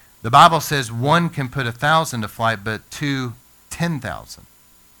 The Bible says 1 can put 1,000 to flight, but 2, 10,000.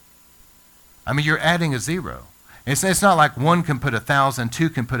 I mean, you're adding a 0. It's not like 1 can put 1,000, 2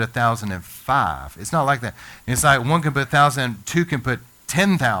 can put 1,005. It's not like that. It's like 1 can put 1,000, 2 can put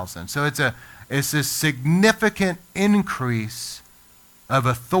 10,000. So it's a significant increase of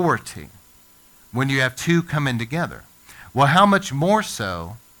authority when you have 2 coming together. Well, how much more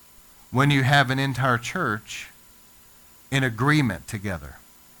so when you have an entire church in agreement together?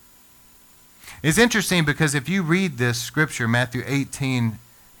 It's interesting because if you read this scripture, Matthew 18,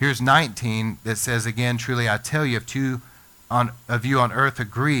 here's 19, that says, again, truly I tell you, if 2 of you on earth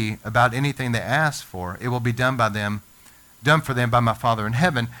agree about anything they ask for, it will be done for them by my Father in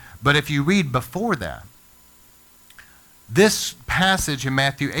heaven. But if you read before that, this passage in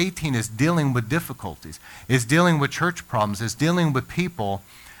Matthew 18 is dealing with difficulties. It's dealing with church problems. It's dealing with people.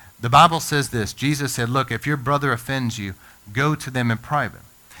 The Bible says this. Jesus said, look, if your brother offends you, go to them in private.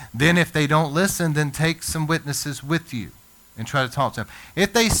 Then if they don't listen, then take some witnesses with you and try to talk to them.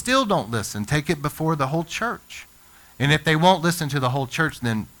 If they still don't listen, take it before the whole church. And if they won't listen to the whole church,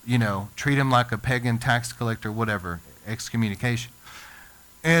 then, treat them like a pagan tax collector, whatever, excommunication.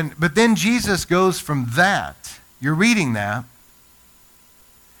 But then Jesus goes from that. You're reading that.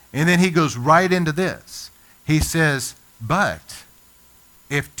 And then he goes right into this. He says, but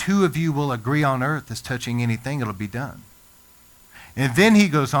if 2 of you will agree on earth as touching anything, it'll be done. And then he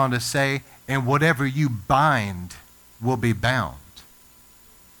goes on to say, and whatever you bind will be bound.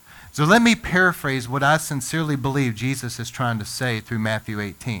 So let me paraphrase what I sincerely believe Jesus is trying to say through Matthew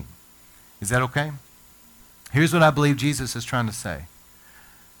 18. Is that okay? Here's what I believe Jesus is trying to say.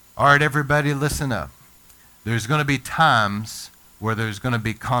 All right, everybody, listen up. There's going to be times where there's going to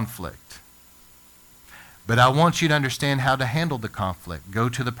be conflict. But I want you to understand how to handle the conflict. Go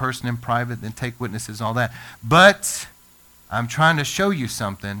to the person in private and take witnesses and all that. But I'm trying to show you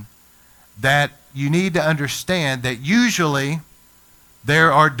something that you need to understand, that usually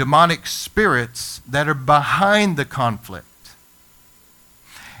there are demonic spirits that are behind the conflict.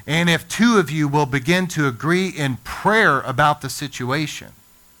 And if 2 of you will begin to agree in prayer about the situation,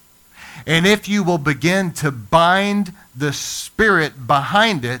 and if you will begin to bind the spirit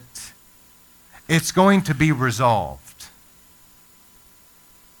behind it, it's going to be resolved.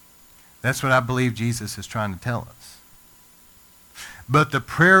 That's what I believe Jesus is trying to tell us. But the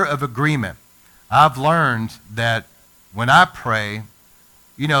prayer of agreement, I've learned that when I pray,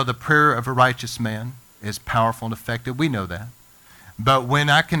 the prayer of a righteous man is powerful and effective. We know that. But when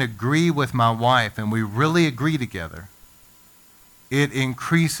I can agree with my wife and we really agree together, it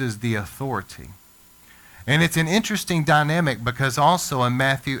increases the authority. And it's an interesting dynamic because also in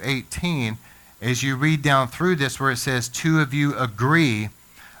Matthew 18, as you read down through this where it says 2 of you agree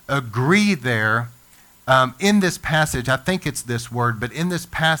there, in this passage, I think it's this word, but in this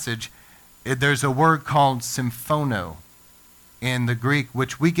passage, there's a word called symphono in the Greek,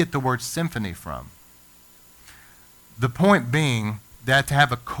 which we get the word symphony from. The point being that to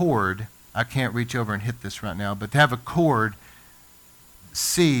have a chord, I can't reach over and hit this right now, but to have a chord,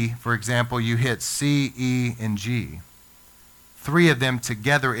 C, for example, you hit C, E, and G. 3 of them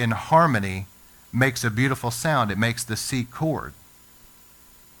together in harmony makes a beautiful sound. It makes the C chord.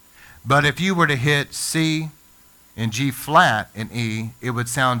 But if you were to hit C, In G flat and E, it would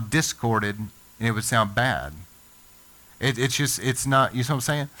sound discorded and it would sound bad. It's not, you know what I'm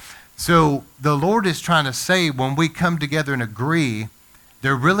saying? So the Lord is trying to say when we come together and agree,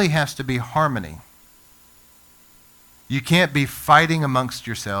 there really has to be harmony. You can't be fighting amongst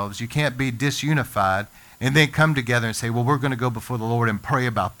yourselves. You can't be disunified and then come together and say, well, we're going to go before the Lord and pray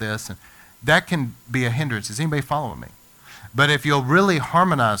about this. And that can be a hindrance. Is anybody following me? But if you'll really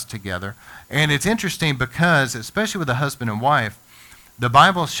harmonize together, and it's interesting because, especially with a husband and wife, the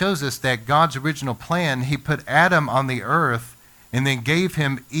Bible shows us that God's original plan, he put Adam on the earth and then gave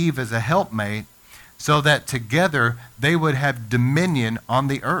him Eve as a helpmate so that together they would have dominion on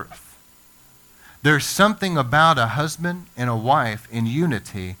the earth. There's something about a husband and a wife in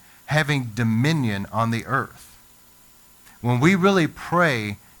unity having dominion on the earth. When we really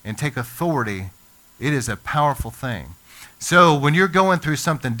pray and take authority, it is a powerful thing. So when you're going through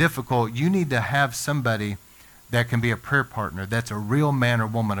something difficult, you need to have somebody that can be a prayer partner that's a real man or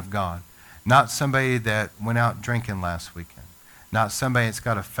woman of God. Not somebody that went out drinking last weekend. Not somebody that's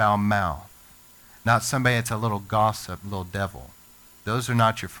got a foul mouth. Not somebody that's a little gossip, little devil. Those are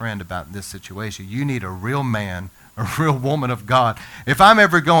not your friend about this situation. You need a real man, a real woman of God. If I'm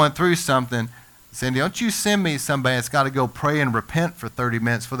ever going through something, Cindy, don't you send me somebody that's got to go pray and repent for 30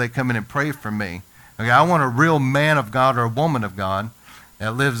 minutes before they come in and pray for me. Okay, I want a real man of God or a woman of God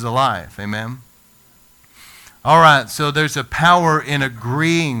that lives a life. Amen? All right, so there's a power in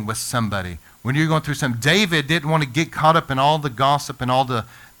agreeing with somebody. When you're going through something, David didn't want to get caught up in all the gossip and all the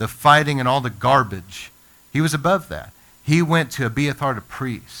fighting and all the garbage. He was above that. He went to Abiathar the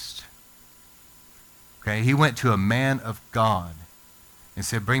priest. Okay, he went to a man of God and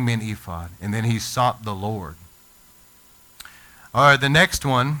said, bring me an ephod. And then he sought the Lord. All right, the next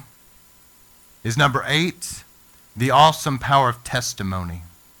one is number 8, the awesome power of testimony.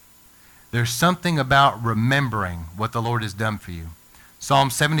 There's something about remembering what the Lord has done for you. Psalm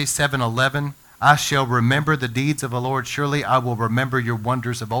 77:11, I shall remember the deeds of the Lord. Surely I will remember your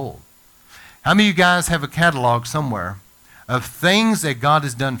wonders of old. How many of you guys have a catalog somewhere of things that God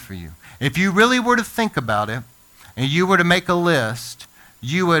has done for you? If you really were to think about it and you were to make a list,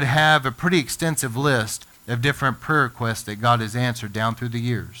 you would have a pretty extensive list of different prayer requests that God has answered down through the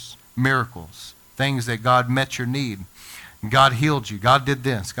years. Miracles, things that God met your need. God healed you. God did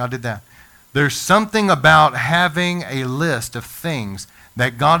this. God did that. There's something about having a list of things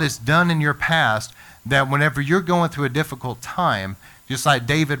that God has done in your past that whenever you're going through a difficult time, just like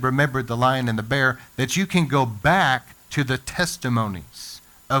David remembered the lion and the bear, that you can go back to the testimonies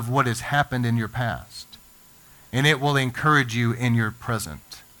of what has happened in your past. And it will encourage you in your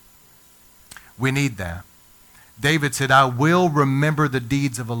present. We need that. David said, I will remember the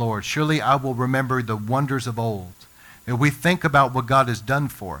deeds of the Lord. Surely I will remember the wonders of old. And we think about what God has done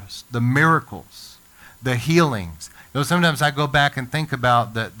for us, the miracles, the healings. You know, sometimes I go back and think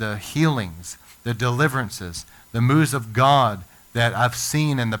about the healings, the deliverances, the moves of God that I've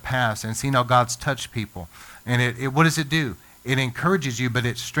seen in the past and seen how God's touched people. And what does it do? It encourages you, but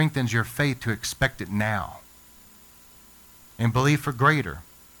it strengthens your faith to expect it now and believe for greater.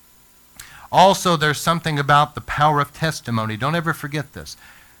 Also, there's something about the power of testimony. Don't ever forget this.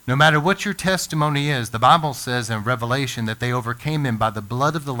 No matter what your testimony is, the Bible says in Revelation that they overcame him by the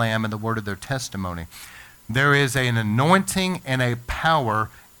blood of the Lamb and the word of their testimony. There is an anointing and a power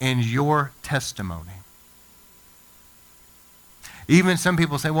in your testimony. Even some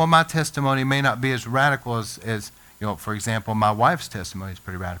people say, well, my testimony may not be as radical as for example, my wife's testimony is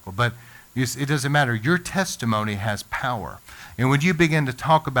pretty radical. But it doesn't matter. Your testimony has power. And when you begin to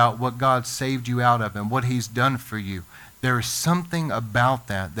talk about what God saved you out of and what he's done for you, there is something about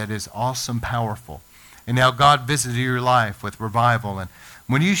that is awesome, powerful. And now God visited your life with revival. And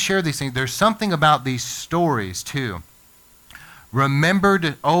when you share these things, there's something about these stories too. Remember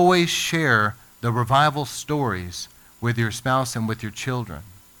to always share the revival stories with your spouse and with your children.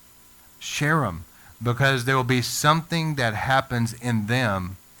 Share them, because there will be something that happens in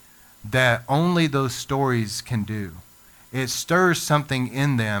them that only those stories can do. It stirs something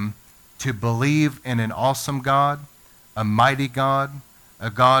in them to believe in an awesome God, a mighty God, a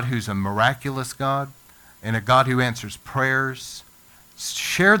God who's a miraculous God, and a God who answers prayers.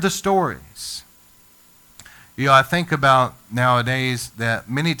 Share the stories. I think about nowadays that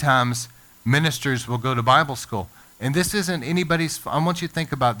many times ministers will go to Bible school. And this isn't anybody's, I want you to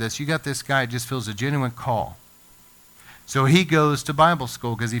think about this. You got this guy who just feels a genuine call. So he goes to Bible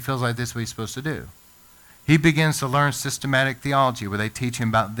school because he feels like this is what he's supposed to do. He begins to learn systematic theology where they teach him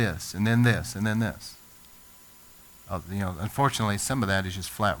about this, and then this, and then this. Unfortunately, some of that is just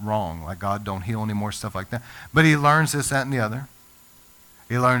flat wrong, like God don't heal anymore, stuff like that. But he learns this, that, and the other.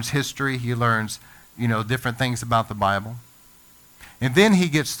 He learns history. He learns, different things about the Bible. And then he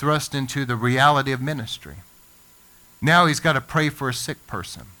gets thrust into the reality of ministry. Now he's got to pray for a sick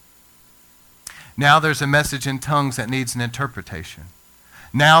person. Now there's a message in tongues that needs an interpretation.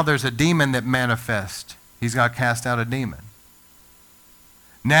 Now there's a demon that manifests. He's got to cast out a demon.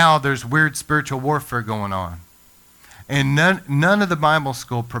 Now there's weird spiritual warfare going on. And none of the Bible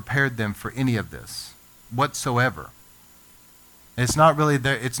school prepared them for any of this whatsoever. It's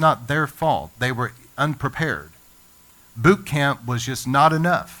not their fault. They were unprepared. Boot camp was just not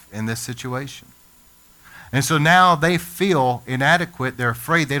enough in this situation. And so now they feel inadequate. They're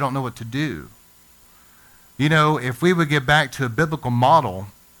afraid. They don't know what to do. If we would get back to a biblical model,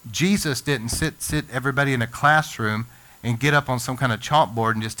 Jesus didn't sit everybody in a classroom and get up on some kind of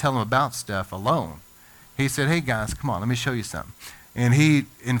chalkboard and just tell them about stuff alone. He said, hey guys, come on, let me show you something. And he,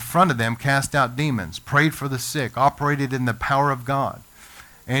 in front of them, cast out demons, prayed for the sick, operated in the power of God.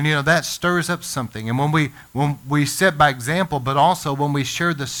 And that stirs up something. And when we set by example, but also when we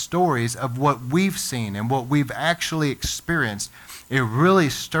share the stories of what we've seen and what we've actually experienced, it really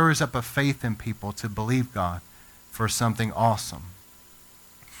stirs up a faith in people to believe God for something awesome.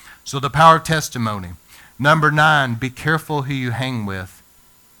 So the power of testimony. Number 9, be careful who you hang with,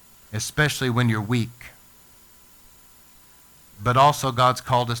 especially when you're weak. But also God's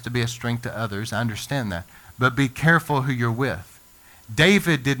called us to be a strength to others. I understand that. But be careful who you're with.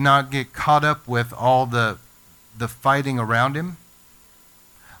 David did not get caught up with all the fighting around him.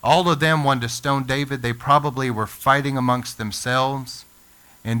 All of them wanted to stone David. They probably were fighting amongst themselves.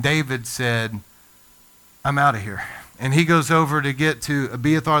 And David said, I'm out of here. And he goes over to get to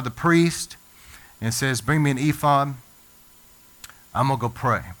Abiathar the priest and says, bring me an ephod. I'm going to go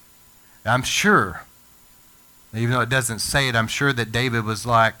pray. I'm sure, even though it doesn't say it, I'm sure that David was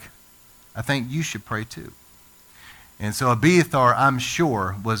like, I think you should pray too. And so Abiathar, I'm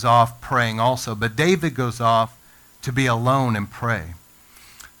sure, was off praying also. But David goes off to be alone and pray.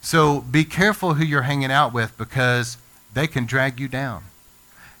 So be careful who you're hanging out with because they can drag you down.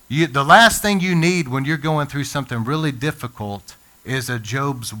 The last thing you need when you're going through something really difficult is a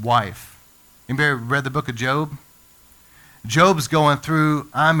Job's wife. Anybody read the book of Job? Job's going through,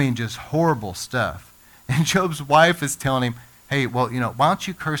 just horrible stuff. And Job's wife is telling him, hey, well, why don't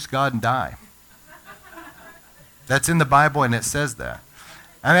you curse God and die? That's in the Bible, and it says that.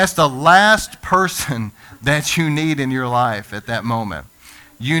 And that's the last person that you need in your life at that moment.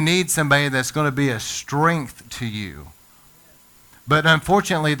 You need somebody that's going to be a strength to you. But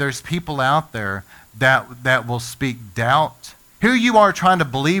unfortunately, there's people out there that will speak doubt. Here you are trying to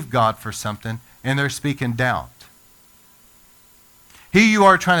believe God for something, and they're speaking doubt. Here you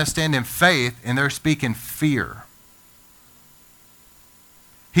are trying to stand in faith, and they're speaking fear.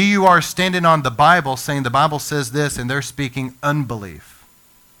 Here you are standing on the Bible, saying the Bible says this, and they're speaking unbelief.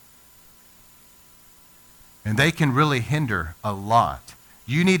 And they can really hinder a lot.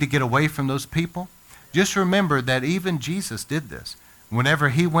 You need to get away from those people. Just remember that even Jesus did this. Whenever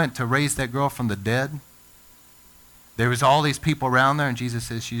he went to raise that girl from the dead, there was all these people around there, and Jesus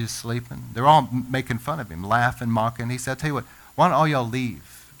says, she's just sleeping. They're all making fun of him, laughing, mocking. He said, I tell you what, why don't all y'all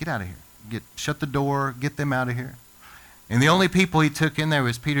leave? Get out of here. Shut the door, get them out of here. And the only people he took in there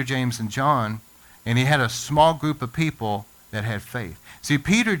was Peter, James, and John, and he had a small group of people that had faith. See,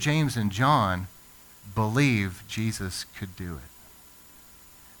 Peter, James, and John believed Jesus could do it.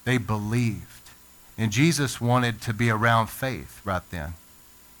 They believed. And Jesus wanted to be around faith right then.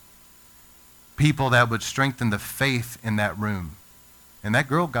 People that would strengthen the faith in that room. And that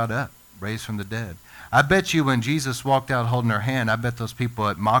girl got up, raised from the dead. I bet you when Jesus walked out holding her hand, I bet those people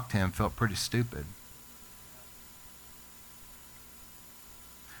that mocked him felt pretty stupid.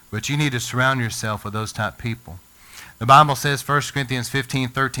 But you need to surround yourself with those type of people. The Bible says, 1 Corinthians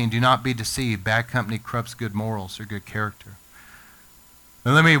 15:13, do not be deceived. Bad company corrupts good morals or good character.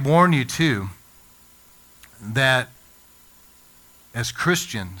 And let me warn you, too, that as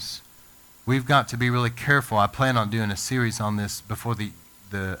Christians, we've got to be really careful. I plan on doing a series on this before the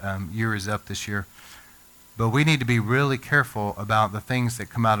year is up this year. But we need to be really careful about the things that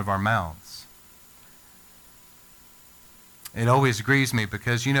come out of our mouths. It always grieves me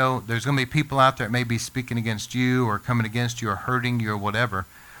because, there's going to be people out there that may be speaking against you or coming against you or hurting you or whatever.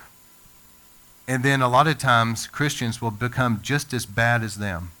 And then a lot of times Christians will become just as bad as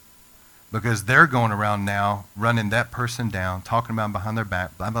them because they're going around now running that person down, talking about them behind their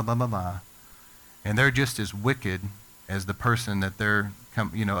back, blah, blah, blah, blah, blah. And they're just as wicked as the person that they're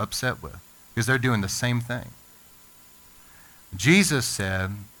upset with because they're doing the same thing. Jesus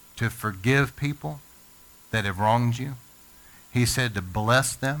said to forgive people that have wronged you. He said to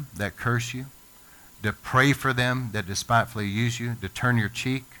bless them that curse you, to pray for them that despitefully use you, to turn your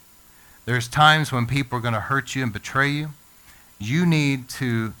cheek. There's times when people are going to hurt you and betray you. You need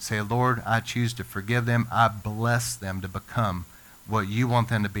to say, Lord, I choose to forgive them. I bless them to become what you want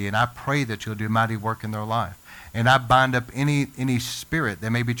them to be. And I pray that you'll do mighty work in their life. And I bind up any spirit that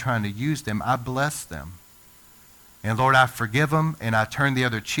may be trying to use them. I bless them. And Lord, I forgive them and I turn the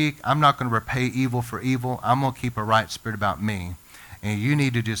other cheek. I'm not going to repay evil for evil. I'm going to keep a right spirit about me. And you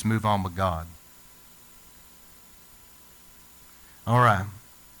need to just move on with God. All right.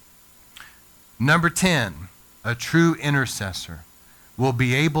 Number 10, a true intercessor will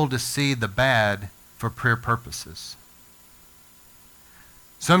be able to see the bad for prayer purposes.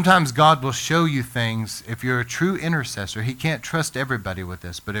 Sometimes God will show you things. If you're a true intercessor, he can't trust everybody with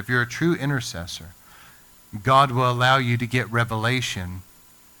this, but if you're a true intercessor, God will allow you to get revelation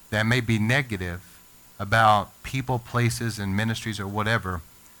that may be negative about people, places, and ministries or whatever,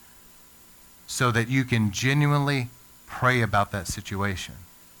 so that you can genuinely pray about that situation.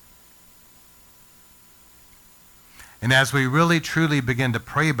 And as we really truly begin to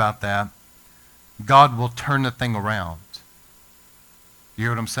pray about that, God will turn the thing around. You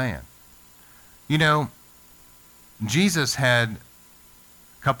hear what I'm saying? You know, Jesus had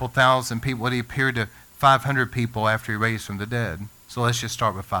a couple thousand people. He appeared to 500 people after he raised from the dead. So let's just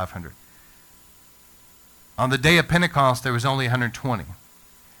start with 500. On the day of Pentecost, there was only 120.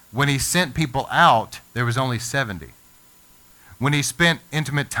 When he sent people out, there was only 70. When he spent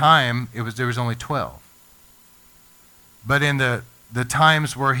intimate time, there was only 12. But in the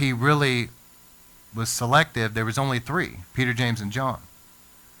times where he really was selective, there was only 3, Peter, James, and John.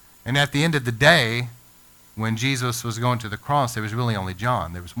 And at the end of the day, when Jesus was going to the cross, there was really only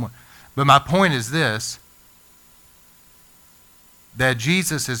John. There was one. But my point is this, that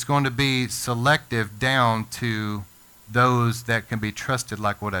Jesus is going to be selective down to those that can be trusted,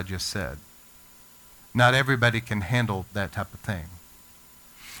 like what I just said. Not everybody can handle that type of thing.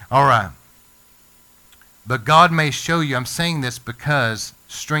 All right. But God may show you, I'm saying this because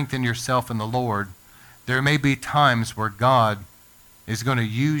strengthen yourself in the Lord. There may be times where God is going to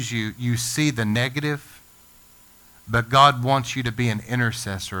use you. You see the negative, but God wants you to be an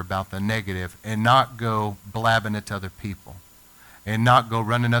intercessor about the negative and not go blabbing it to other people and not go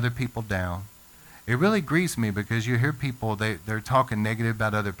running other people down. It really grieves me because you hear people, they're talking negative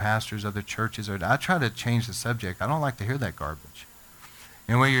about other pastors, other churches. I try to change the subject. I don't like to hear that garbage.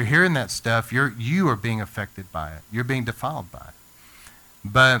 And when you're hearing that stuff, you are being affected by it. You're being defiled by it.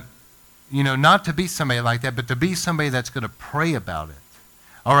 But, you know, not to be somebody like that, but to be somebody that's going to pray about it.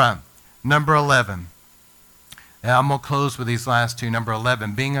 All right, number 11. Now I'm going to close with these last two. Number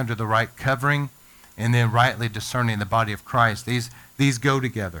 11, being under the right covering and then rightly discerning the body of Christ. These go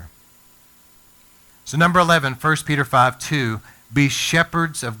together. So number 11, 1 Peter 5:2, be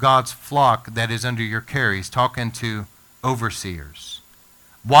shepherds of God's flock that is under your care. He's talking to overseers.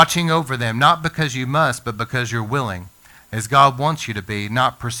 Watching over them, not because you must, but because you're willing, as God wants you to be,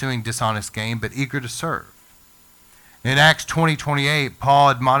 not pursuing dishonest gain, but eager to serve. In Acts 20:28,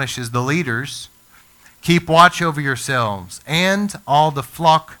 Paul admonishes the leaders, keep watch over yourselves and all the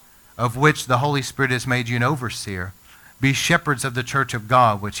flock of which the Holy Spirit has made you an overseer. Be shepherds of the church of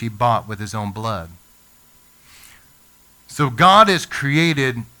God, which he bought with his own blood. So God has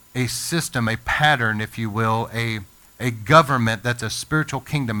created a system, a pattern, if you will, a government that's a spiritual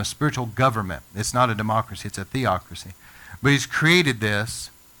kingdom, a spiritual government. It's not a democracy, it's a theocracy. But he's created this.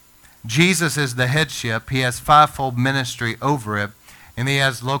 Jesus is the headship. He has fivefold ministry over it, and he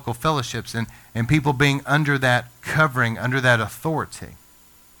has local fellowships and people being under that covering, under that authority.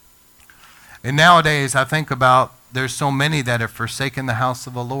 And nowadays, I think about there's so many that have forsaken the house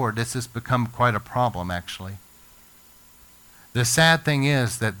of the Lord. This has become quite a problem, actually. The sad thing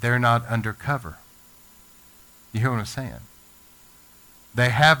is that they're not under cover. You hear what I'm saying? They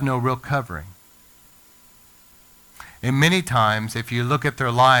have no real covering. And many times, if you look at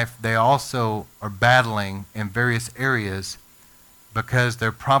their life, they also are battling in various areas because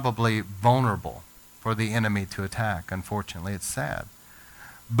they're probably vulnerable for the enemy to attack. Unfortunately, it's sad.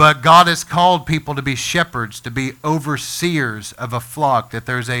 But God has called people to be shepherds, to be overseers of a flock, that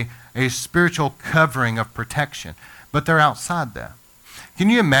there's a spiritual covering of protection. But they're outside that. Can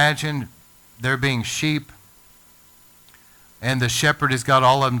you imagine there being sheep, and the shepherd has got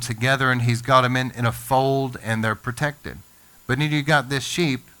all of them together, and he's got them in a fold, and they're protected. But then you got this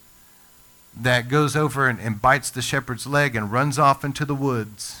sheep that goes over and bites the shepherd's leg and runs off into the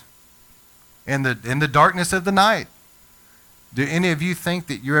woods in the darkness of the night. Do any of you think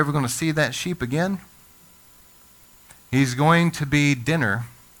that you're ever going to see that sheep again? He's going to be dinner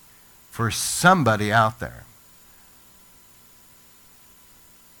for somebody out there.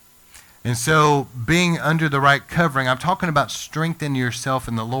 And so being under the right covering, I'm talking about strengthening yourself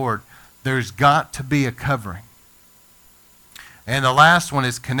in the Lord There's got to be a covering. And the last one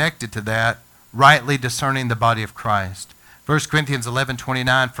is connected to that, rightly discerning the body of Christ. 1 Corinthians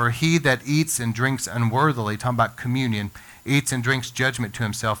 11:29, for he that eats and drinks unworthily, talking about communion, eats and drinks judgment to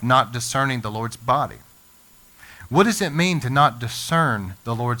himself, not discerning the Lord's body. What does it mean to not discern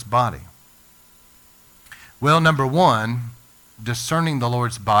the Lord's body? Well, number one, discerning the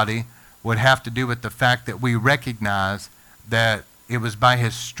Lord's body would have to do with the fact that we recognize that it was by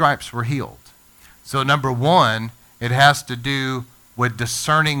his stripes we're healed. So number one, it has to do with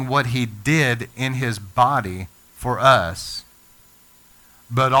discerning what he did in his body for us.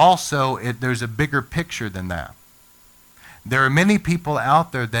 But also, there's a bigger picture than that. There are many people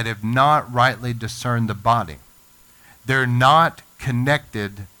out there that have not rightly discerned the body. They're not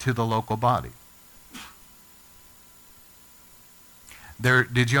connected to the local body.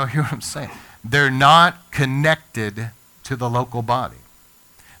 Did you all hear what I'm saying? They're not connected to the local body.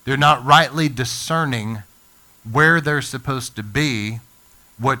 They're not rightly discerning where they're supposed to be,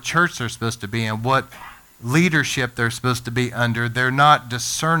 what church they're supposed to be in, what leadership they're supposed to be under. They're not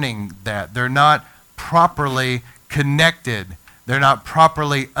discerning that. They're not properly connected. They're not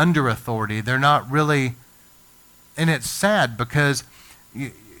properly under authority. They're not really, and it's sad because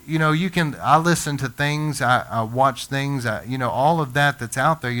I listen to things, I watch things, all of that's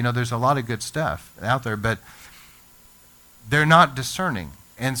out there. There's a lot of good stuff out there, but they're not discerning.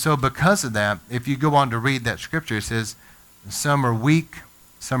 And so because of that, if you go on to read that scripture, it says, some are weak,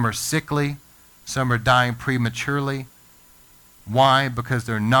 some are sickly, some are dying prematurely. Why? Because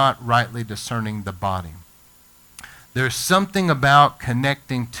they're not rightly discerning the body. There's something about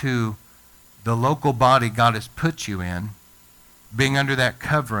connecting to the local body God has put you in, being under that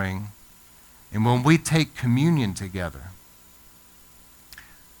covering, and when we take communion together,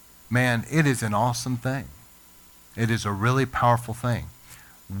 man, it is an awesome thing. It is a really powerful thing.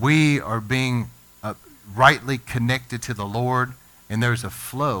 We are being rightly connected to the Lord, and there's a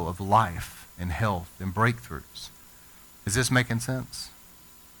flow of life and health and breakthroughs. Is this making sense?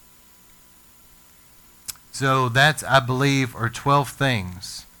 So that's, I believe, are 12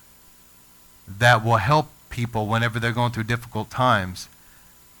 things that will help people whenever they're going through difficult times.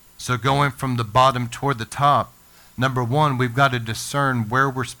 So going from the bottom toward the top, number one, we've got to discern where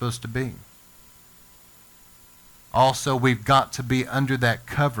we're supposed to be. Also, we've got to be under that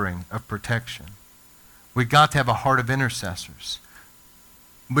covering of protection. We've got to have a heart of intercessors.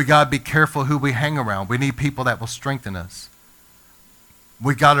 We've got to be careful who we hang around. We need people that will strengthen us.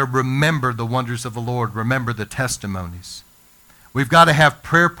 We've got to remember the wonders of the Lord, remember the testimonies. We've got to have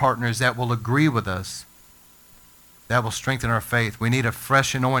prayer partners that will agree with us, that will strengthen our faith. We need a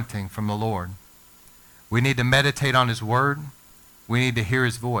fresh anointing from the Lord. We need to meditate on his word. We need to hear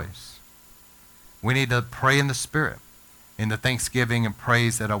his voice. We need to pray in the Spirit, in the thanksgiving and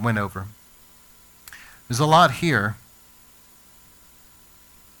praise that I went over. There's a lot here,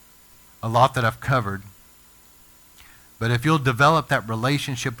 a lot that I've covered. But if you'll develop that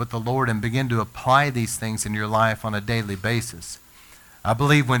relationship with the Lord and begin to apply these things in your life on a daily basis, I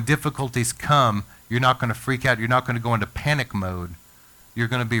believe when difficulties come, you're not going to freak out. You're not going to go into panic mode. You're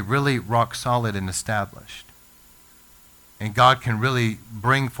going to be really rock solid and established. And God can really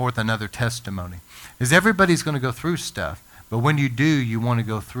bring forth another testimony. Because everybody's going to go through stuff. But when you do, you want to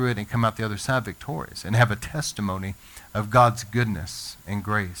go through it and come out the other side victorious and have a testimony of God's goodness and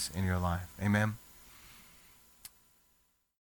grace in your life. Amen.